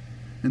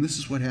 And this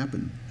is what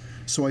happened.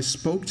 So I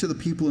spoke to the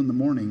people in the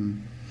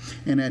morning,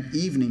 and at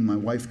evening my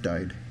wife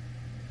died.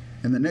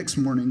 And the next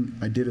morning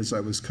I did as I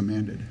was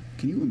commanded.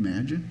 Can you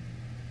imagine?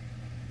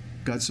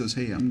 God says,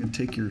 hey, I'm going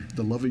to take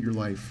the love of your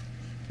life,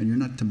 and you're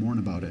not to mourn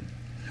about it.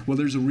 Well,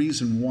 there's a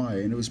reason why,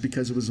 and it was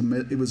because it was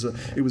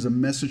a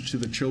message to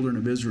the children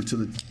of Israel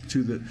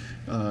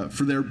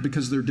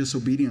because of their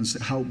disobedience,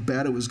 how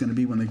bad it was going to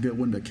be when they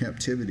go into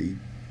captivity.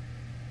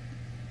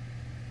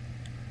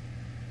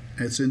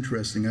 It's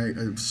interesting.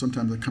 I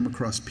sometimes I come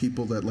across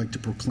people that like to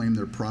proclaim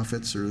they're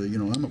prophets, or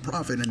I'm a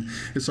prophet, and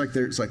it's like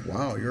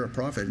wow, you're a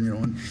prophet,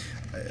 and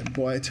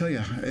boy, I tell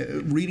you,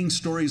 reading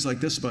stories like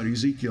this about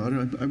Ezekiel,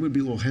 I would be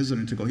a little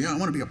hesitant to go, yeah, I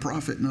want to be a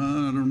prophet. No,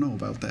 I don't know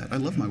about that. I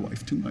love my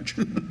wife too much.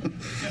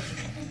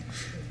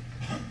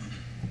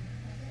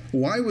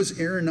 Why was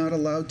Aaron not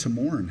allowed to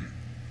mourn?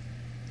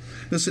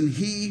 Listen,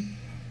 he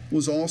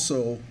was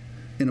also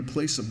in a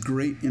place of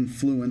great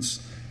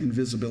influence and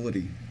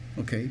visibility.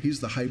 Okay, he's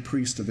the high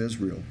priest of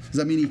Israel. Does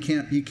that mean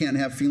he can't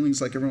have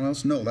feelings like everyone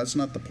else? No, that's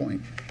not the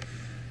point.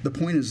 The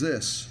point is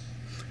this: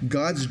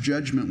 God's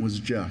judgment was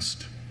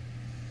just.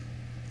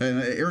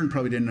 And Aaron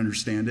probably didn't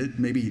understand it.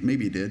 Maybe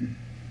he did.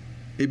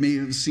 It may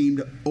have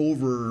seemed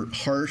over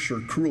harsh or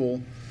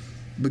cruel,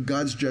 but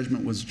God's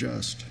judgment was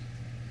just.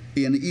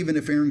 And even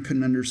if Aaron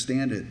couldn't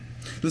understand it,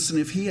 listen,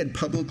 if he had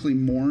publicly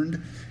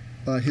mourned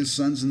his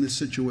sons in this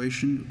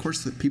situation, of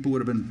course the people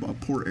would have been, oh,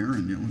 poor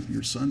Aaron,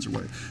 your sons or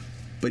what.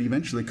 But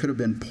eventually it could have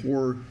been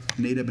poor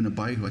Nadab and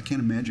Abihu. I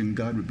can't imagine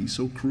God would be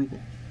so cruel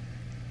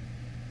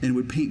and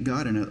would paint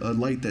God in a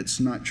light that's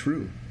not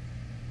true.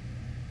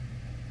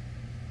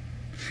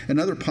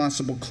 Another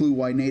possible clue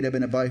why Nadab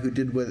and Abihu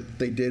did what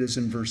they did is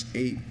in verse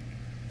 8.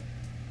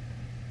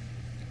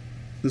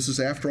 This is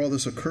after all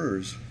this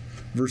occurs.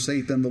 Verse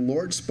 8, then the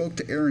Lord spoke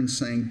to Aaron,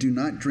 saying, do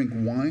not drink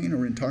wine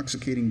or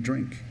intoxicating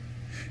drink.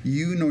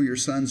 You nor your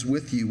sons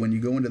with you when you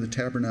go into the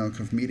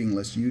tabernacle of meeting,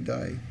 lest you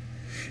die.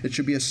 It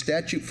should be a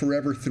statute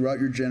forever throughout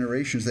your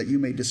generations, that you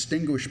may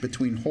distinguish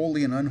between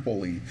holy and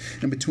unholy,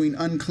 and between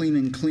unclean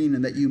and clean,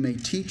 and that you may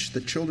teach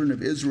the children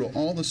of Israel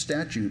all the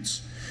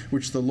statutes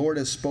which the Lord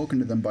has spoken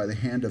to them by the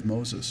hand of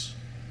Moses.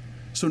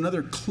 So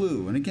another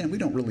clue, and again, we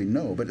don't really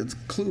know, but the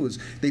clue is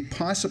they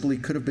possibly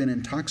could have been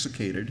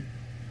intoxicated,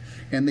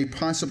 and they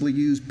possibly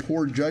used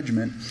poor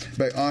judgment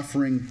by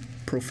offering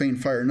profane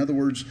fire. In other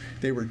words,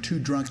 they were too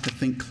drunk to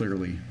think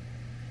clearly.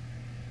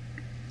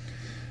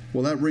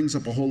 Well, that brings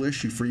up a whole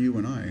issue for you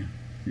and I.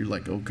 You're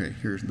like, okay,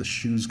 here's the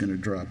shoe's going to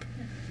drop.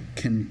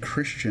 Can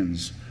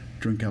Christians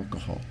drink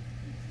alcohol?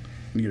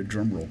 We need a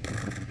drum roll.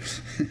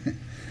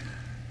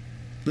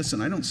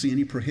 Listen, I don't see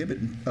any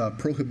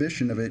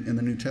prohibition of it in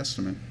the New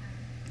Testament.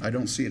 I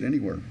don't see it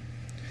anywhere.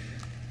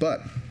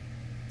 But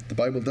the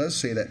Bible does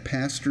say that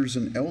pastors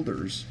and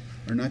elders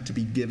are not to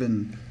be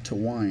given to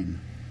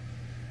wine.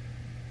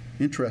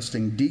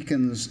 Interesting,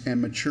 deacons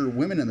and mature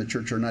women in the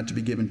church are not to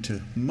be given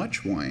to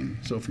much wine.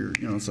 So if you're,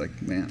 it's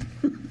like, man,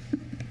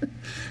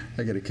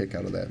 I get a kick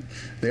out of that.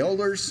 The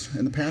elders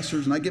and the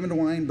pastors not given to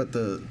wine, but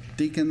the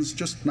deacons,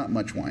 just not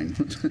much wine.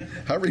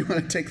 However you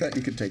want to take that,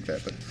 you can take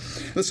that. But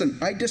listen,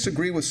 I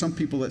disagree with some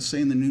people that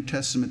say in the New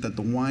Testament that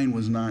the wine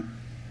was not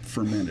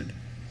fermented.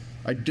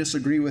 I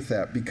disagree with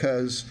that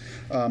because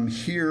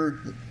here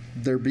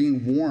they're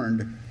being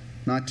warned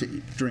not to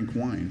drink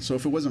wine. So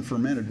if it wasn't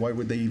fermented, why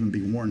would they even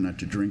be warned not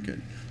to drink it?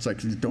 It's like,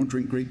 don't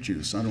drink grape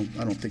juice. I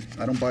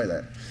don't buy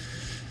that.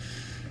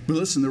 But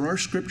listen, there are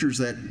scriptures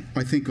that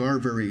I think are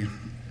very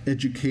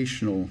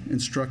educational,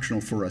 instructional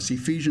for us.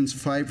 Ephesians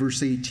 5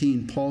 verse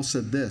 18, Paul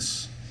said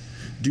this,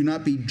 do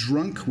not be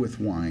drunk with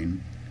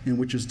wine, in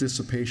which is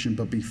dissipation,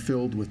 but be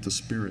filled with the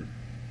Spirit.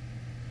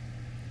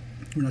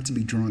 We're not to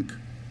be drunk.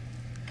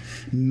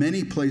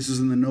 Many places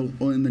in the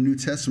New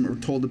Testament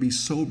we're told to be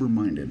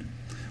sober-minded.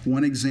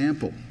 One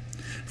example,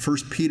 1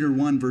 Peter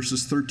 1,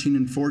 verses 13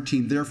 and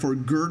 14, therefore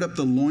gird up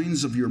the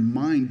loins of your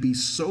mind, be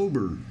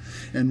sober,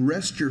 and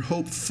rest your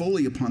hope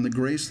fully upon the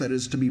grace that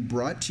is to be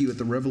brought to you at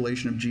the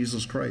revelation of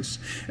Jesus Christ,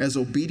 as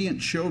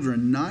obedient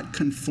children, not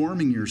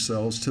conforming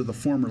yourselves to the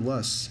former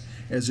lusts,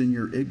 as in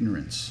your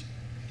ignorance.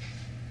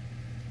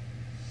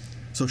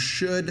 So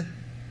should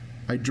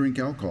I drink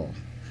alcohol?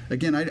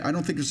 Again, I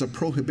don't think there's a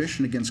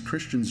prohibition against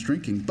Christians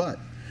drinking, but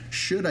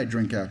should I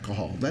drink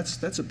alcohol?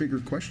 That's a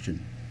bigger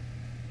question.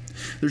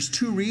 There's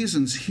two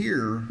reasons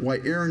here why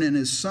Aaron and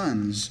his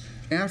sons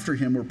after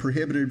him were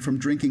prohibited from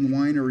drinking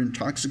wine or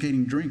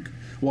intoxicating drink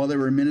while they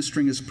were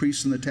ministering as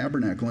priests in the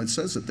tabernacle. And it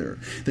says it there,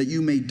 that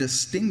you may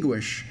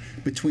distinguish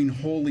between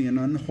holy and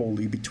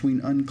unholy, between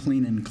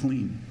unclean and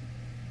clean.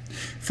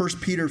 1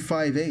 Peter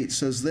 5:8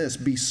 says this,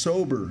 be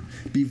sober,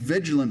 be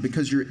vigilant,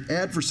 because your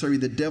adversary,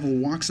 the devil,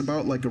 walks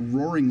about like a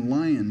roaring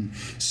lion,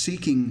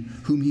 seeking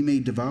whom he may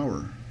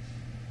devour.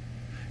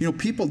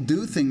 People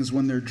do things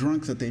when they're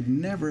drunk that they'd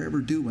never, ever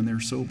do when they're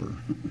sober.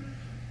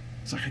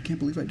 It's like, I can't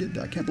believe I did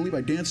that. I can't believe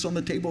I danced on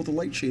the table with a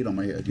light shade on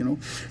my head,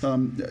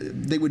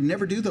 They would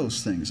never do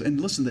those things.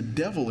 And listen, the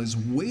devil is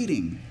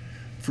waiting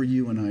for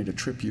you and I to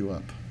trip you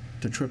up,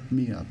 to trip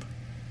me up.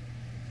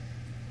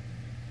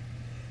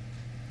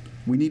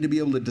 We need to be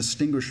able to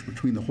distinguish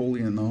between the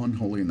holy and the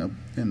unholy, and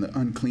the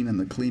unclean and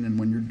the clean. And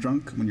when you're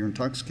drunk, when you're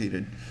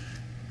intoxicated,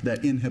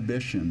 that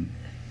inhibition,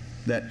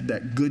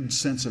 that good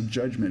sense of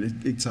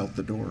judgment, it's out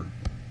the door.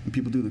 And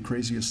people do the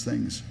craziest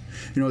things.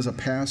 As a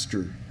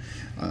pastor,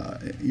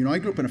 I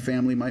grew up in a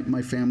family,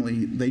 my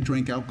family, they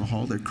drank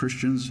alcohol. They're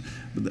Christians.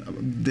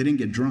 They didn't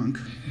get drunk,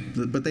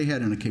 but they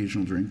had an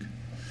occasional drink.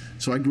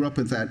 So I grew up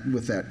with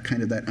that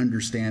kind of that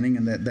understanding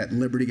and that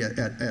liberty at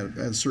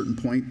a certain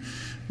point,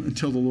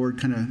 until the Lord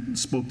kind of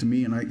spoke to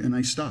me, and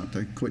I stopped.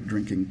 I quit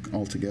drinking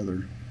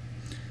altogether.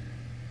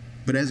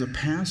 But as a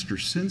pastor,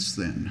 since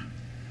then,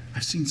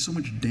 I've seen so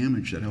much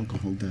damage that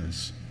alcohol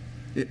does.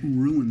 It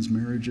ruins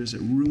marriages, it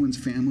ruins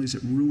families,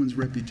 it ruins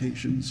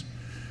reputations.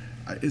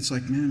 It's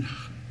like, man,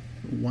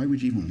 why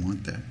would you even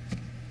want that?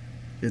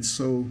 It's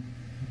so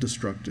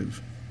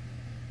destructive.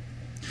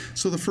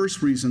 So the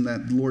first reason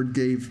that the Lord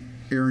gave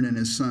Aaron and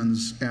his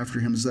sons after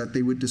him, is that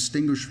they would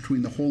distinguish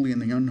between the holy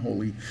and the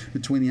unholy,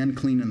 between the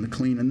unclean and the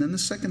clean. And then the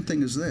second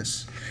thing is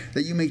this,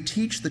 that you may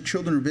teach the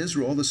children of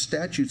Israel all the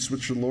statutes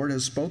which the Lord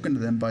has spoken to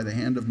them by the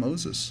hand of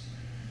Moses.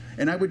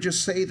 And I would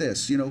just say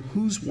this,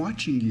 who's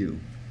watching you?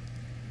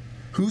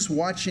 Who's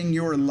watching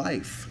your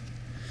life?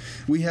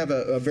 We have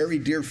a very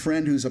dear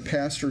friend who's a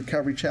pastor,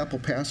 Calvary Chapel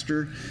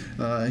pastor.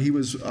 He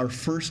was our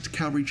first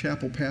Calvary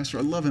Chapel pastor.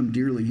 I love him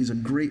dearly. He's a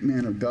great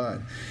man of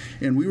God.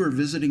 And we were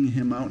visiting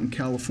him out in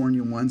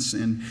California once,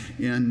 and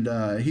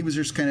he was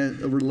just kind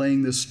of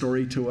relaying this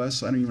story to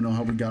us. I don't even know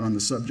how we got on the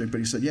subject, but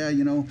he said,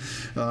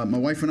 my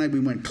wife and I, we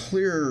went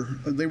clear.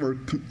 They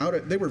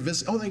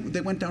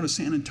went down to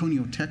San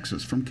Antonio,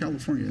 Texas from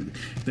California.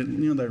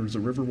 There was a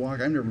river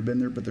walk. I've never been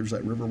there, but there's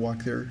that river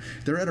walk there.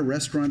 They're at a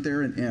restaurant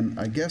there, and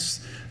I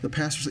guess the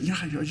pastor said,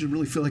 I just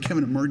really feel like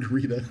having a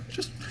margarita.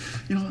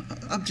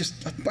 I'm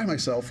just by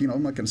myself, I'm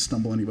not going to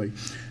stumble anybody.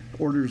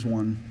 Orders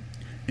one.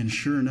 And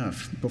sure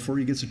enough, before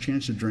he gets a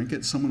chance to drink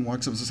it, someone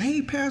walks up and says,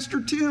 "Hey,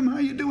 Pastor Tim, how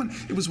you doing?"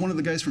 It was one of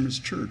the guys from his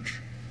church.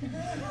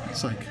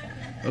 It's like,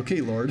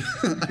 okay, Lord,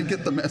 I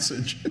get the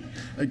message.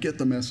 I get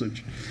the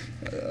message.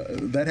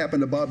 That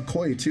happened to Bob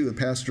Coy, too,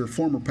 the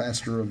former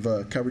pastor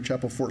of Calvary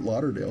Chapel, Fort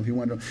Lauderdale. He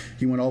went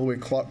all the way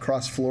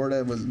across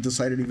Florida,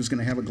 decided he was going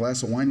to have a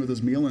glass of wine with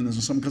his meal, and then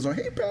someone goes,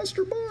 "Hey,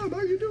 Pastor Bob,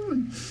 how you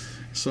doing?"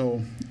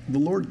 So the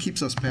Lord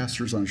keeps us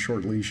pastors on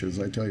short leashes,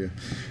 I tell you.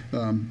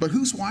 But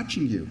who's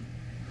watching you?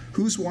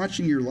 Who's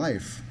watching your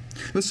life?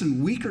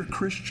 Listen, weaker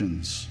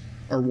Christians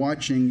are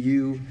watching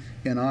you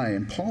and I.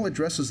 And Paul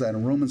addresses that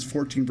in Romans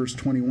 14, verse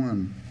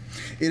 21.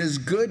 It is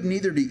good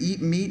neither to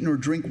eat meat nor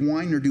drink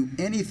wine nor do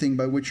anything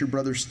by which your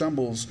brother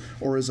stumbles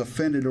or is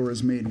offended or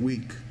is made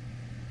weak.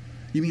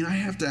 You mean I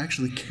have to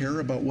actually care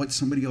about what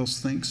somebody else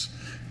thinks?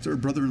 If they're a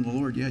brother in the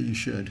Lord, yeah, you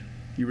should.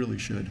 You really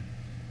should.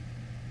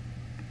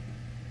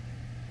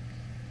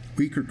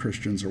 Weaker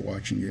Christians are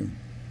watching you.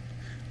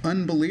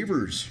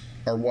 Unbelievers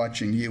are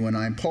watching you and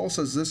I. And Paul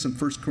says this in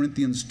 1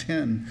 Corinthians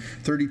 10,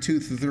 32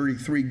 through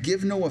 33.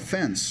 Give no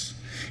offense,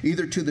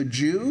 either to the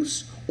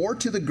Jews or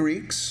to the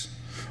Greeks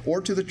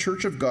or to the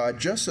church of God,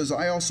 just as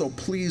I also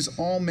please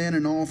all men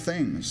in all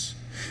things,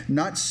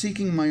 not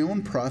seeking my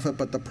own profit,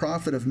 but the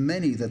profit of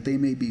many, that they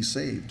may be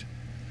saved.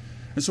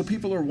 And so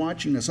people are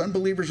watching us.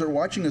 Unbelievers are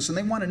watching us, and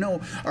they want to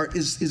know,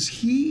 is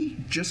he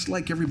just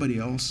like everybody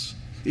else?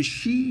 Is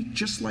she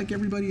just like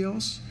everybody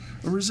else?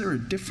 Or is there a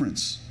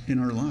difference in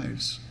our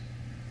lives?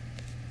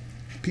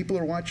 People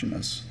are watching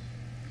us.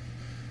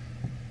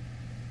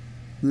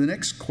 The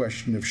next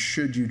question of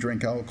should you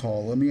drink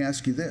alcohol, let me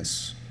ask you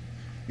this.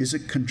 Is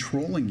it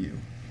controlling you?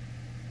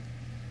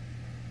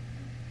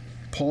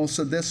 Paul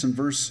said this in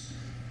 1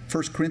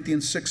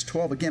 Corinthians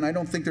 6:12. Again, I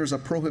don't think there's a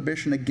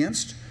prohibition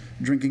against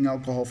drinking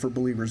alcohol for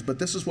believers, but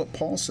this is what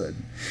Paul said.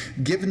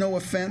 Give no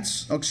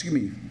offense,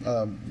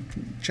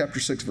 chapter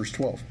 6, verse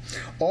 12.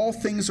 All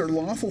things are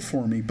lawful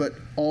for me, but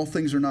all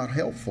things are not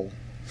helpful.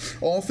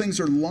 All things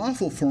are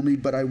lawful for me,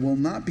 but I will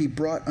not be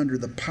brought under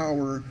the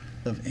power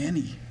of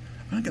any.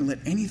 I'm not going to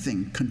let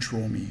anything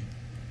control me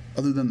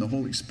other than the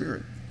Holy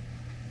Spirit.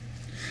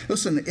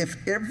 Listen, if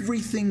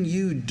everything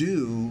you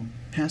do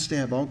has to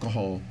have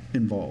alcohol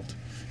involved,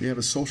 you have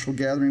a social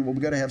gathering, well,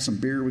 we got to have some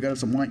beer, we got to have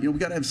some wine, we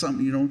got to have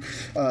something,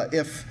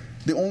 if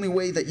the only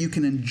way that you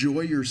can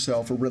enjoy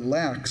yourself or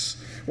relax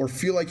or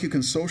feel like you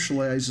can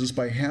socialize is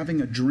by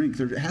having a drink,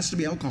 there has to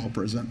be alcohol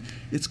present,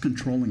 it's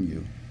controlling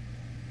you.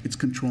 It's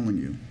controlling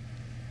you.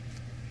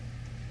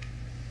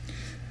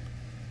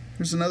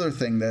 There's another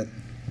thing that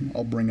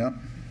I'll bring up.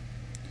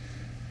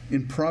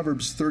 In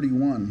Proverbs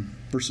 31,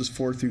 verses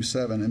 4 through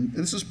 7, and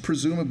this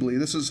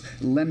is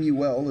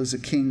Lemuel as a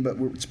king, but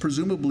it's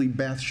presumably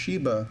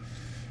Bathsheba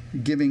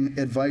giving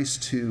advice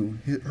to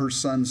her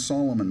son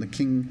Solomon, the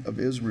king of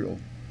Israel.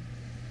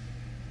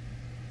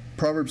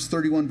 Proverbs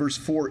 31, verse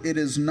 4, it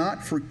is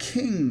not for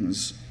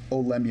kings, O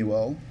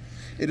Lemuel,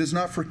 it is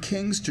not for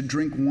kings to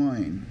drink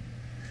wine,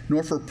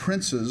 nor for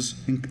princes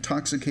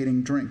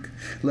intoxicating drink,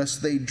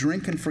 lest they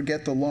drink and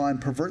forget the law and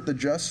pervert the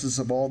justice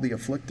of all the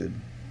afflicted.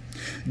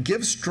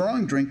 Give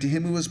strong drink to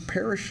him who is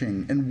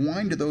perishing, and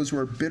wine to those who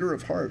are bitter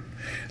of heart.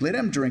 Let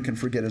him drink and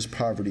forget his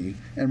poverty,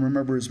 and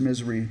remember his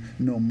misery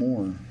no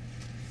more.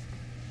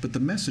 But the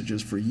message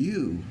is for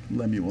you,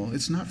 Lemuel.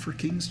 It's not for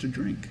kings to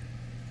drink.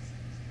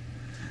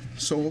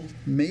 So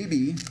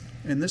maybe,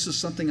 and this is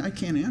something I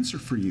can't answer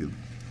for you,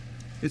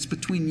 it's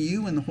between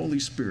you and the Holy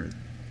Spirit.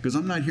 Because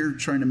I'm not here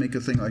trying to make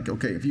a thing like,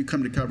 okay, if you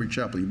come to Calvary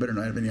Chapel, you better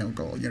not have any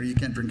alcohol. You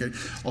can't drink it.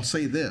 I'll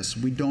say this,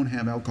 we don't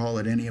have alcohol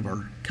at any of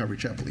our Calvary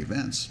Chapel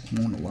events. We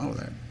won't allow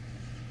that.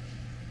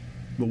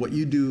 But what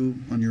you do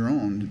on your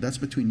own, that's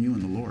between you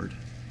and the Lord.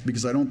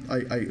 Because I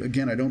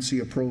don't see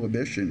a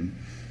prohibition.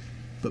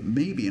 But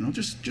maybe, and I'll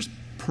just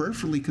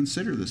prayerfully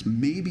consider this,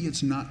 maybe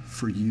it's not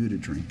for you to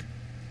drink.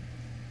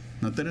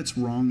 Not that it's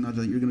wrong, not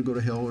that you're going to go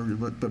to hell,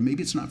 but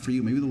maybe it's not for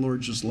you. Maybe the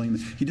Lord's just laying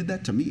there. He did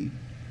that to me.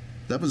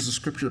 That was the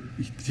scripture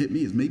that hit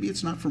me, is maybe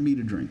it's not for me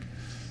to drink.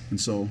 And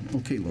so,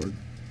 okay, Lord,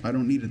 I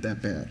don't need it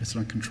that bad. It's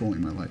not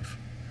controlling my life.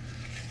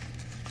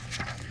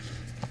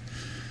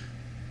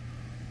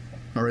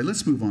 All right,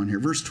 let's move on here.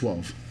 Verse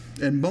 12.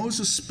 And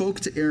Moses spoke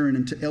to Aaron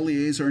and to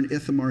Eleazar and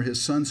Ithamar,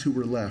 his sons who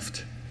were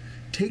left.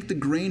 Take the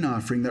grain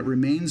offering that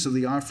remains of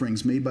the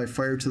offerings made by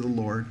fire to the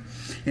Lord,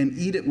 and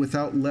eat it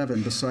without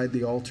leaven beside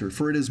the altar,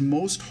 for it is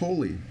most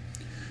holy.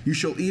 You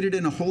shall eat it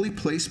in a holy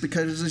place,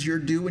 because it is your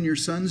due and your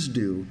sons'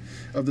 due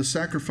of the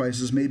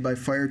sacrifices made by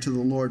fire to the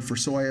Lord, for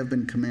so I have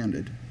been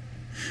commanded.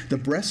 The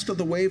breast of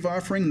the wave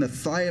offering and the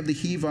thigh of the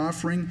heave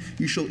offering,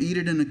 you shall eat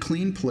it in a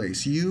clean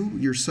place, you,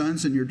 your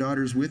sons, and your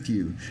daughters with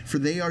you, for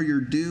they are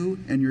your due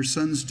and your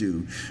sons'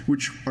 due,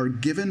 which are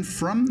given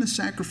from the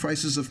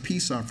sacrifices of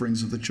peace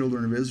offerings of the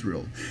children of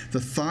Israel.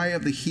 The thigh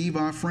of the heave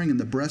offering and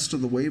the breast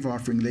of the wave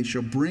offering they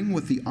shall bring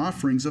with the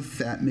offerings of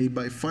fat made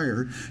by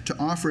fire to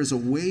offer as a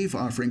wave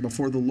offering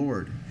before the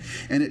Lord.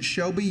 And it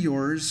shall be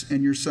yours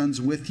and your sons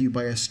with you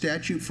by a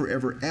statute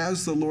forever,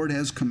 as the Lord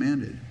has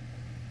commanded.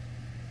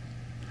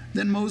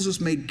 Then Moses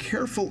made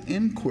careful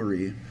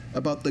inquiry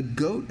about the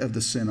goat of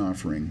the sin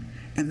offering,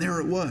 and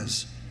there it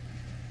was,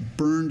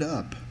 burned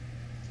up.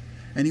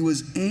 And he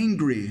was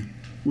angry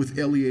with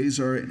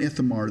Eleazar and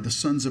Ithamar, the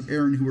sons of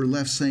Aaron who were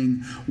left,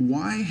 saying,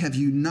 Why have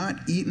you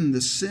not eaten the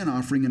sin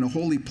offering in a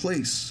holy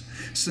place,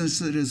 since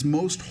it is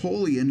most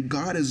holy, and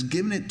God has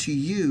given it to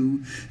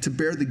you to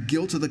bear the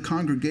guilt of the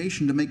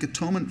congregation, to make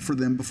atonement for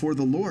them before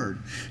the Lord?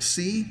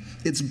 See,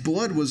 its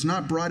blood was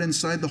not brought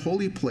inside the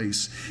holy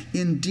place.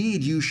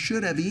 Indeed, you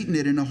should have eaten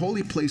it in a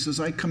holy place as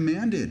I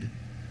commanded.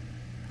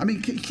 I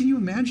mean, can you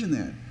imagine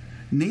that?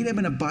 Nadab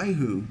and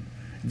Abihu,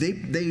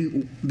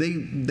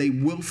 they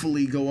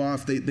willfully go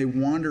off. They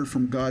wander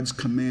from God's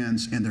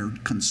commands, and they're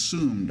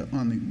consumed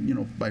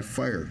by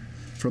fire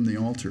from the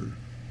altar.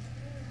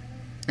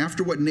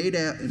 After what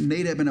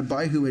Nadab and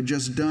Abihu had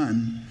just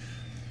done,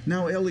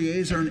 now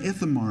Eleazar and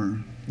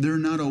Ithamar, they're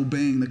not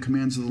obeying the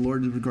commands of the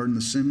Lord regarding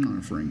the sin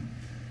offering.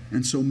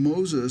 And so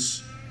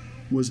Moses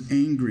was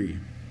angry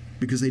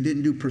because they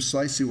didn't do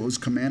precisely what was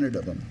commanded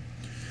of them.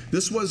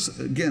 This was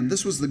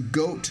the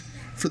goat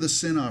for the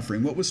sin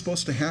offering. What was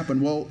supposed to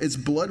happen? Well, its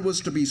blood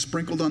was to be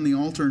sprinkled on the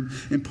altar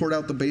and poured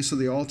out the base of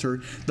the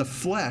altar. The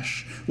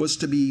flesh was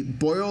to be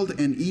boiled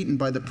and eaten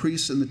by the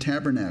priests in the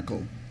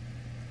tabernacle.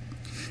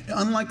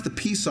 Unlike the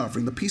peace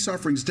offering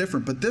is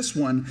different, but this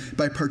one,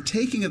 by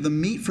partaking of the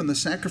meat from the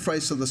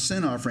sacrifice of the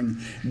sin offering,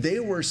 they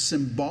were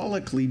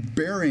symbolically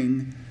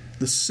bearing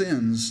the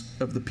sins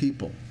of the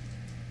people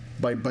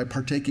by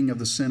partaking of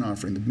the sin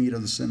offering, the meat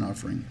of the sin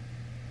offering.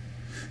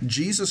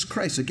 Jesus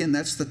Christ, again,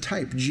 that's the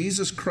type.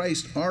 Jesus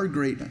Christ, our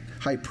great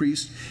high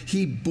priest,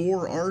 he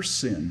bore our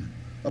sin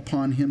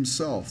upon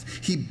himself.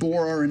 He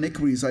bore our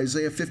iniquities.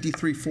 Isaiah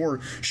 53:4.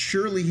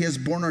 Surely he has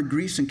borne our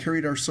griefs and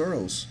carried our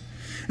sorrows.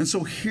 And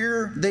so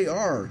here they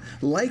are,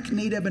 like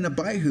Nadab and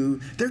Abihu,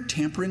 they're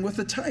tampering with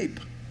the type.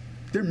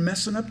 They're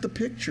messing up the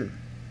picture.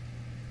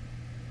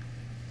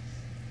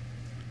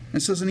 It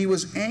says, and he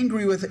was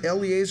angry with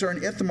Eleazar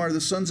and Ithamar, the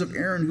sons of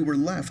Aaron, who were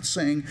left,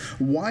 saying,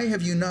 Why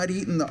have you not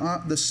eaten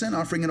the sin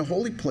offering in a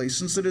holy place,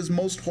 since it is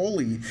most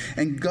holy?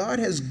 And God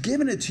has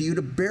given it to you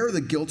to bear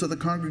the guilt of the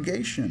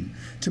congregation,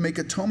 to make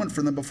atonement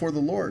for them before the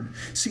Lord.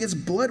 See, its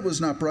blood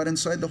was not brought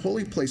inside the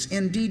holy place.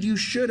 Indeed, you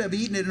should have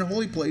eaten it in a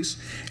holy place,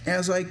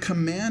 as I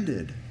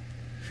commanded.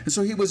 And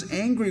so he was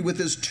angry with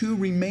his two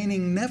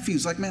remaining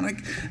nephews. Like, man,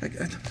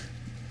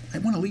 I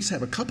want to at least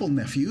have a couple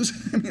nephews.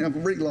 I mean, I've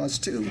already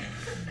lost two.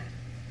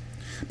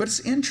 But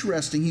it's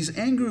interesting, he's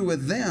angry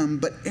with them,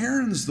 but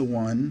Aaron's the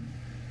one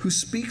who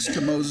speaks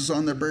to Moses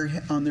on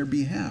their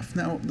behalf.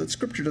 Now, the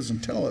scripture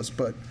doesn't tell us,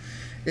 but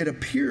it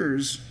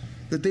appears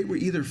that they were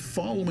either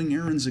following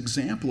Aaron's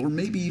example, or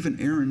maybe even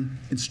Aaron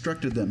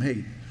instructed them,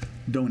 hey,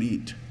 don't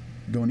eat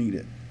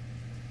it.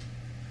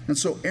 And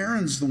so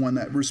Aaron's the one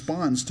that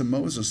responds to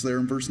Moses there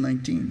in verse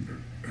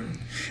 19.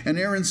 And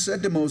Aaron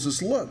said to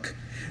Moses, Look,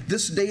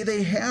 this day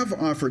they have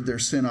offered their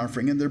sin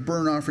offering and their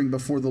burnt offering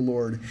before the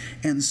Lord,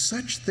 and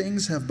such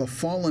things have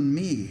befallen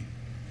me.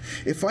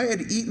 If I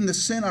had eaten the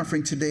sin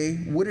offering today,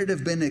 would it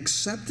have been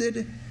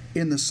accepted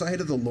in the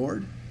sight of the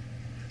Lord?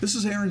 This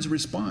is Aaron's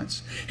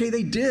response. Hey,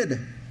 they did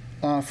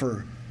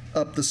offer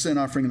up the sin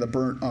offering and the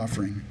burnt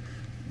offering.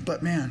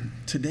 But man,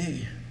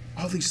 today,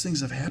 all these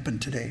things have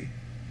happened today.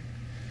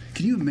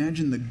 Can you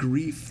imagine the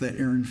grief that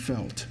Aaron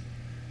felt?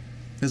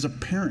 As a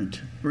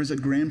parent or as a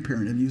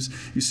grandparent, and you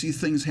see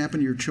things happen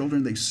to your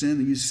children, they sin,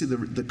 and you see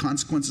the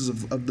consequences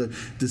of the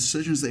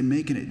decisions they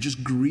make, and it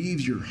just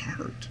grieves your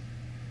heart.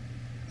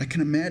 I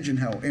can imagine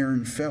how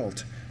Aaron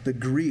felt, the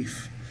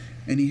grief,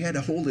 and he had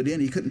to hold it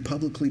in. He couldn't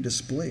publicly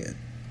display it.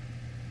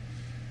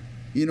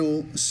 You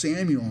know,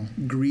 Samuel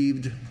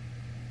grieved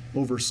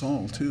over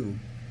Saul too.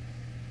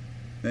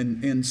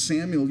 And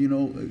Samuel, you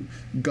know,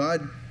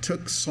 God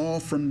took Saul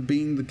from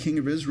being the king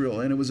of Israel,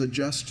 and it was a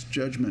just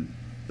judgment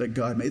that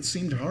God made. It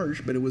seemed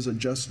harsh, but it was a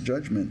just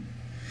judgment.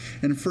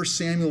 And in 1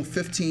 Samuel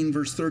 15,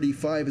 verse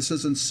 35, it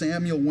says, And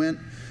Samuel went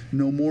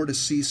no more to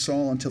see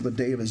Saul until the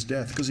day of his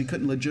death, because he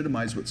couldn't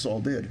legitimize what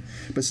Saul did.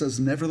 But it says,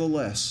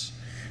 Nevertheless,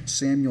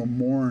 Samuel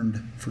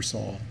mourned for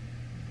Saul.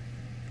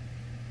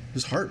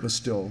 His heart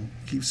was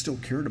he still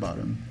cared about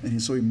him,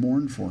 and so he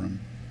mourned for him.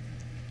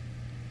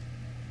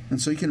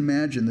 And so you can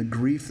imagine the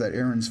grief that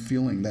Aaron's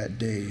feeling that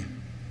day.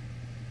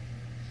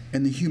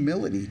 And the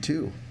humility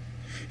too.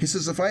 He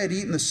says, if I had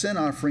eaten the sin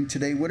offering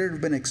today, would it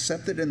have been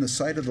accepted in the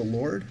sight of the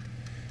Lord?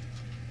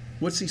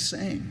 What's he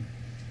saying?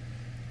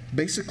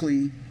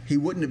 Basically, he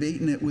wouldn't have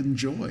eaten it with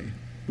joy.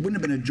 It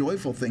wouldn't have been a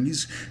joyful thing.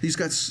 He's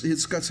got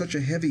such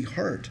a heavy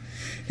heart.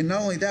 And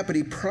not only that, but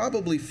he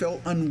probably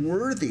felt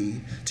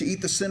unworthy to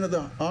eat the sin of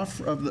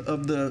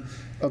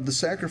the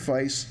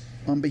sacrifice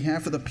on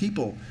behalf of the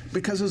people,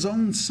 because his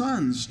own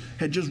sons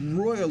had just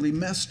royally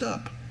messed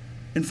up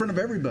in front of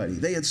everybody.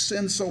 They had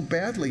sinned so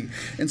badly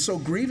and so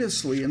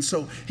grievously. And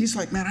so he's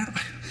like, man,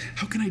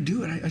 how can I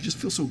do it? I just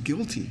feel so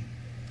guilty.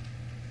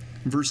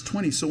 Verse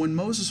 20, so when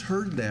Moses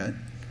heard that,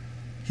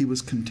 he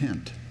was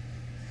content.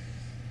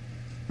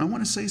 I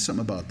want to say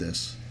something about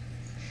this.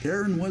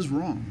 Aaron was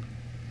wrong.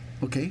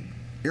 Okay?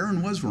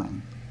 Aaron was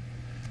wrong.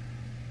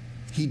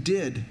 He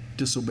did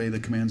disobey the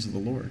commands of the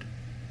Lord.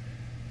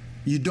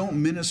 You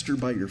don't minister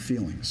by your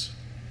feelings.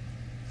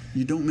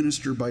 You don't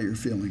minister by your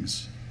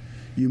feelings.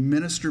 You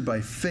minister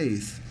by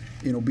faith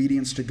in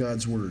obedience to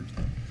God's word.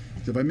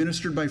 If I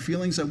ministered by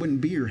feelings, I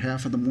wouldn't be here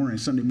half of the morning,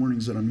 Sunday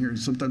mornings that I'm here.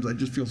 Sometimes I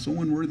just feel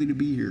so unworthy to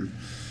be here.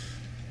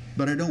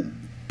 But I don't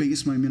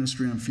base my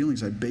ministry on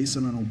feelings. I base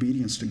it on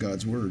obedience to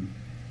God's word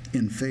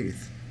in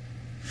faith.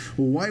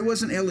 Well, why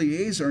wasn't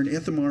Eleazar and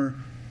Ithamar,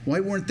 why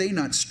weren't they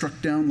not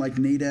struck down like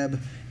Nadab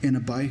and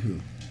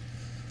Abihu?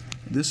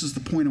 This is the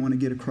point I want to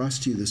get across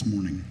to you this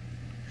morning.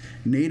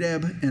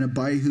 Nadab and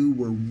Abihu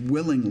were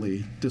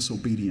willingly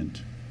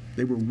disobedient.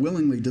 They were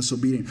willingly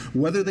disobedient.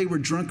 Whether they were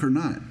drunk or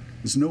not,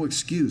 there's no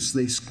excuse.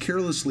 They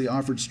carelessly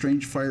offered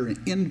strange fire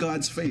in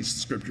God's face, the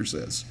scripture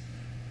says.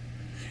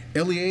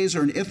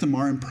 Eleazar and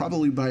Ithamar, and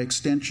probably by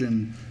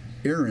extension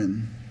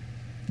Aaron,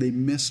 they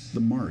missed the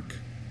mark.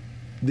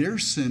 Their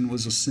sin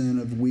was a sin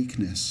of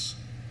weakness.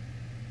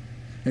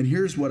 And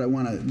here's what I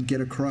want to get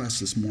across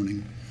this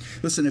morning.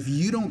 Listen, if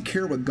you don't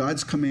care what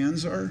God's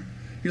commands are,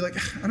 you're like,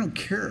 I don't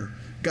care.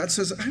 God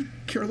says, I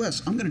care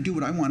less. I'm going to do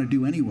what I want to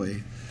do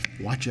anyway.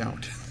 Watch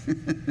out.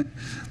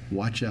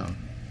 Watch out.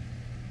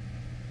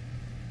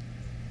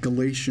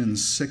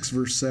 Galatians 6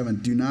 verse 7,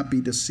 do not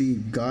be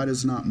deceived. God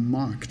is not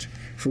mocked.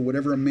 For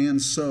whatever a man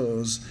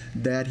sows,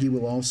 that he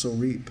will also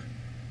reap.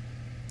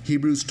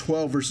 Hebrews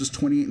 12 verses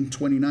 28 and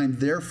 29,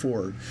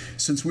 therefore,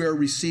 since we are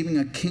receiving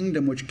a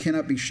kingdom which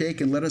cannot be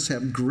shaken, let us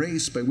have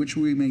grace by which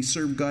we may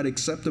serve God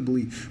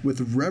acceptably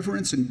with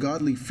reverence and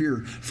godly fear,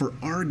 for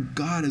our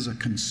God is a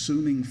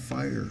consuming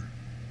fire.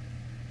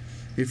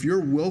 If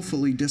you're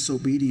willfully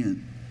disobedient,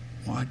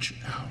 watch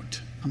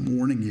out. I'm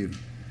warning you.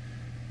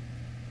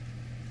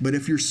 But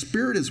if your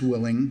spirit is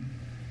willing,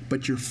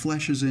 but your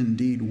flesh is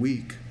indeed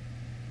weak,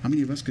 how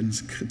many of us can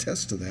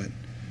attest to that?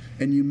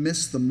 And you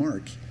miss the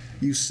mark.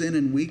 You sin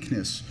in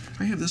weakness.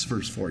 I have this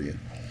verse for you.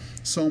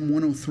 Psalm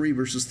 103,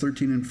 verses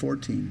 13 and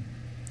 14.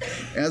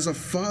 As a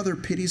father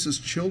pities his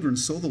children,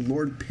 so the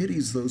Lord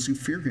pities those who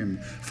fear him.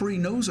 For he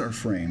knows our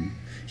frame.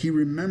 He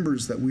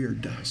remembers that we are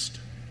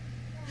dust.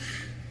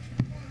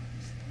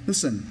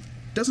 Listen,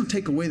 it doesn't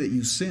take away that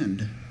you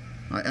sinned.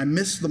 I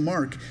missed the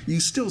mark. You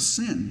still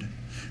sinned.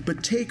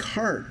 But take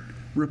heart,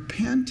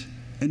 repent,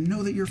 and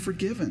know that you're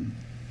forgiven.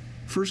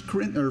 1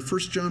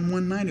 John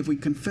 1:9, if we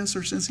confess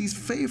our sins, he's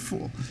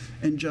faithful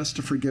and just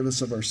to forgive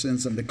us of our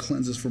sins and to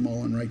cleanse us from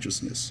all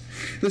unrighteousness.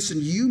 Listen,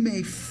 you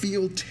may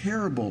feel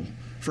terrible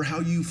for how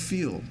you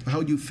failed.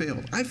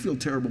 I feel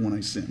terrible when I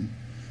sin.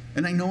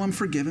 And I know I'm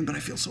forgiven, but I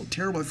feel so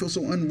terrible. I feel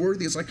so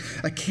unworthy. It's like,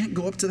 I can't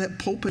go up to that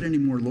pulpit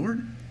anymore,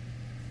 Lord.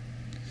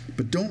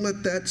 But don't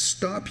let that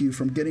stop you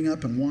from getting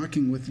up and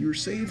walking with your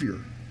Savior.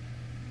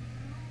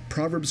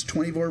 Proverbs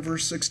 24,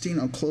 verse 16,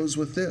 I'll close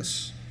with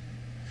this.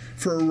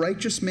 For a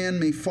righteous man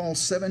may fall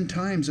 7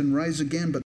 times and rise again, but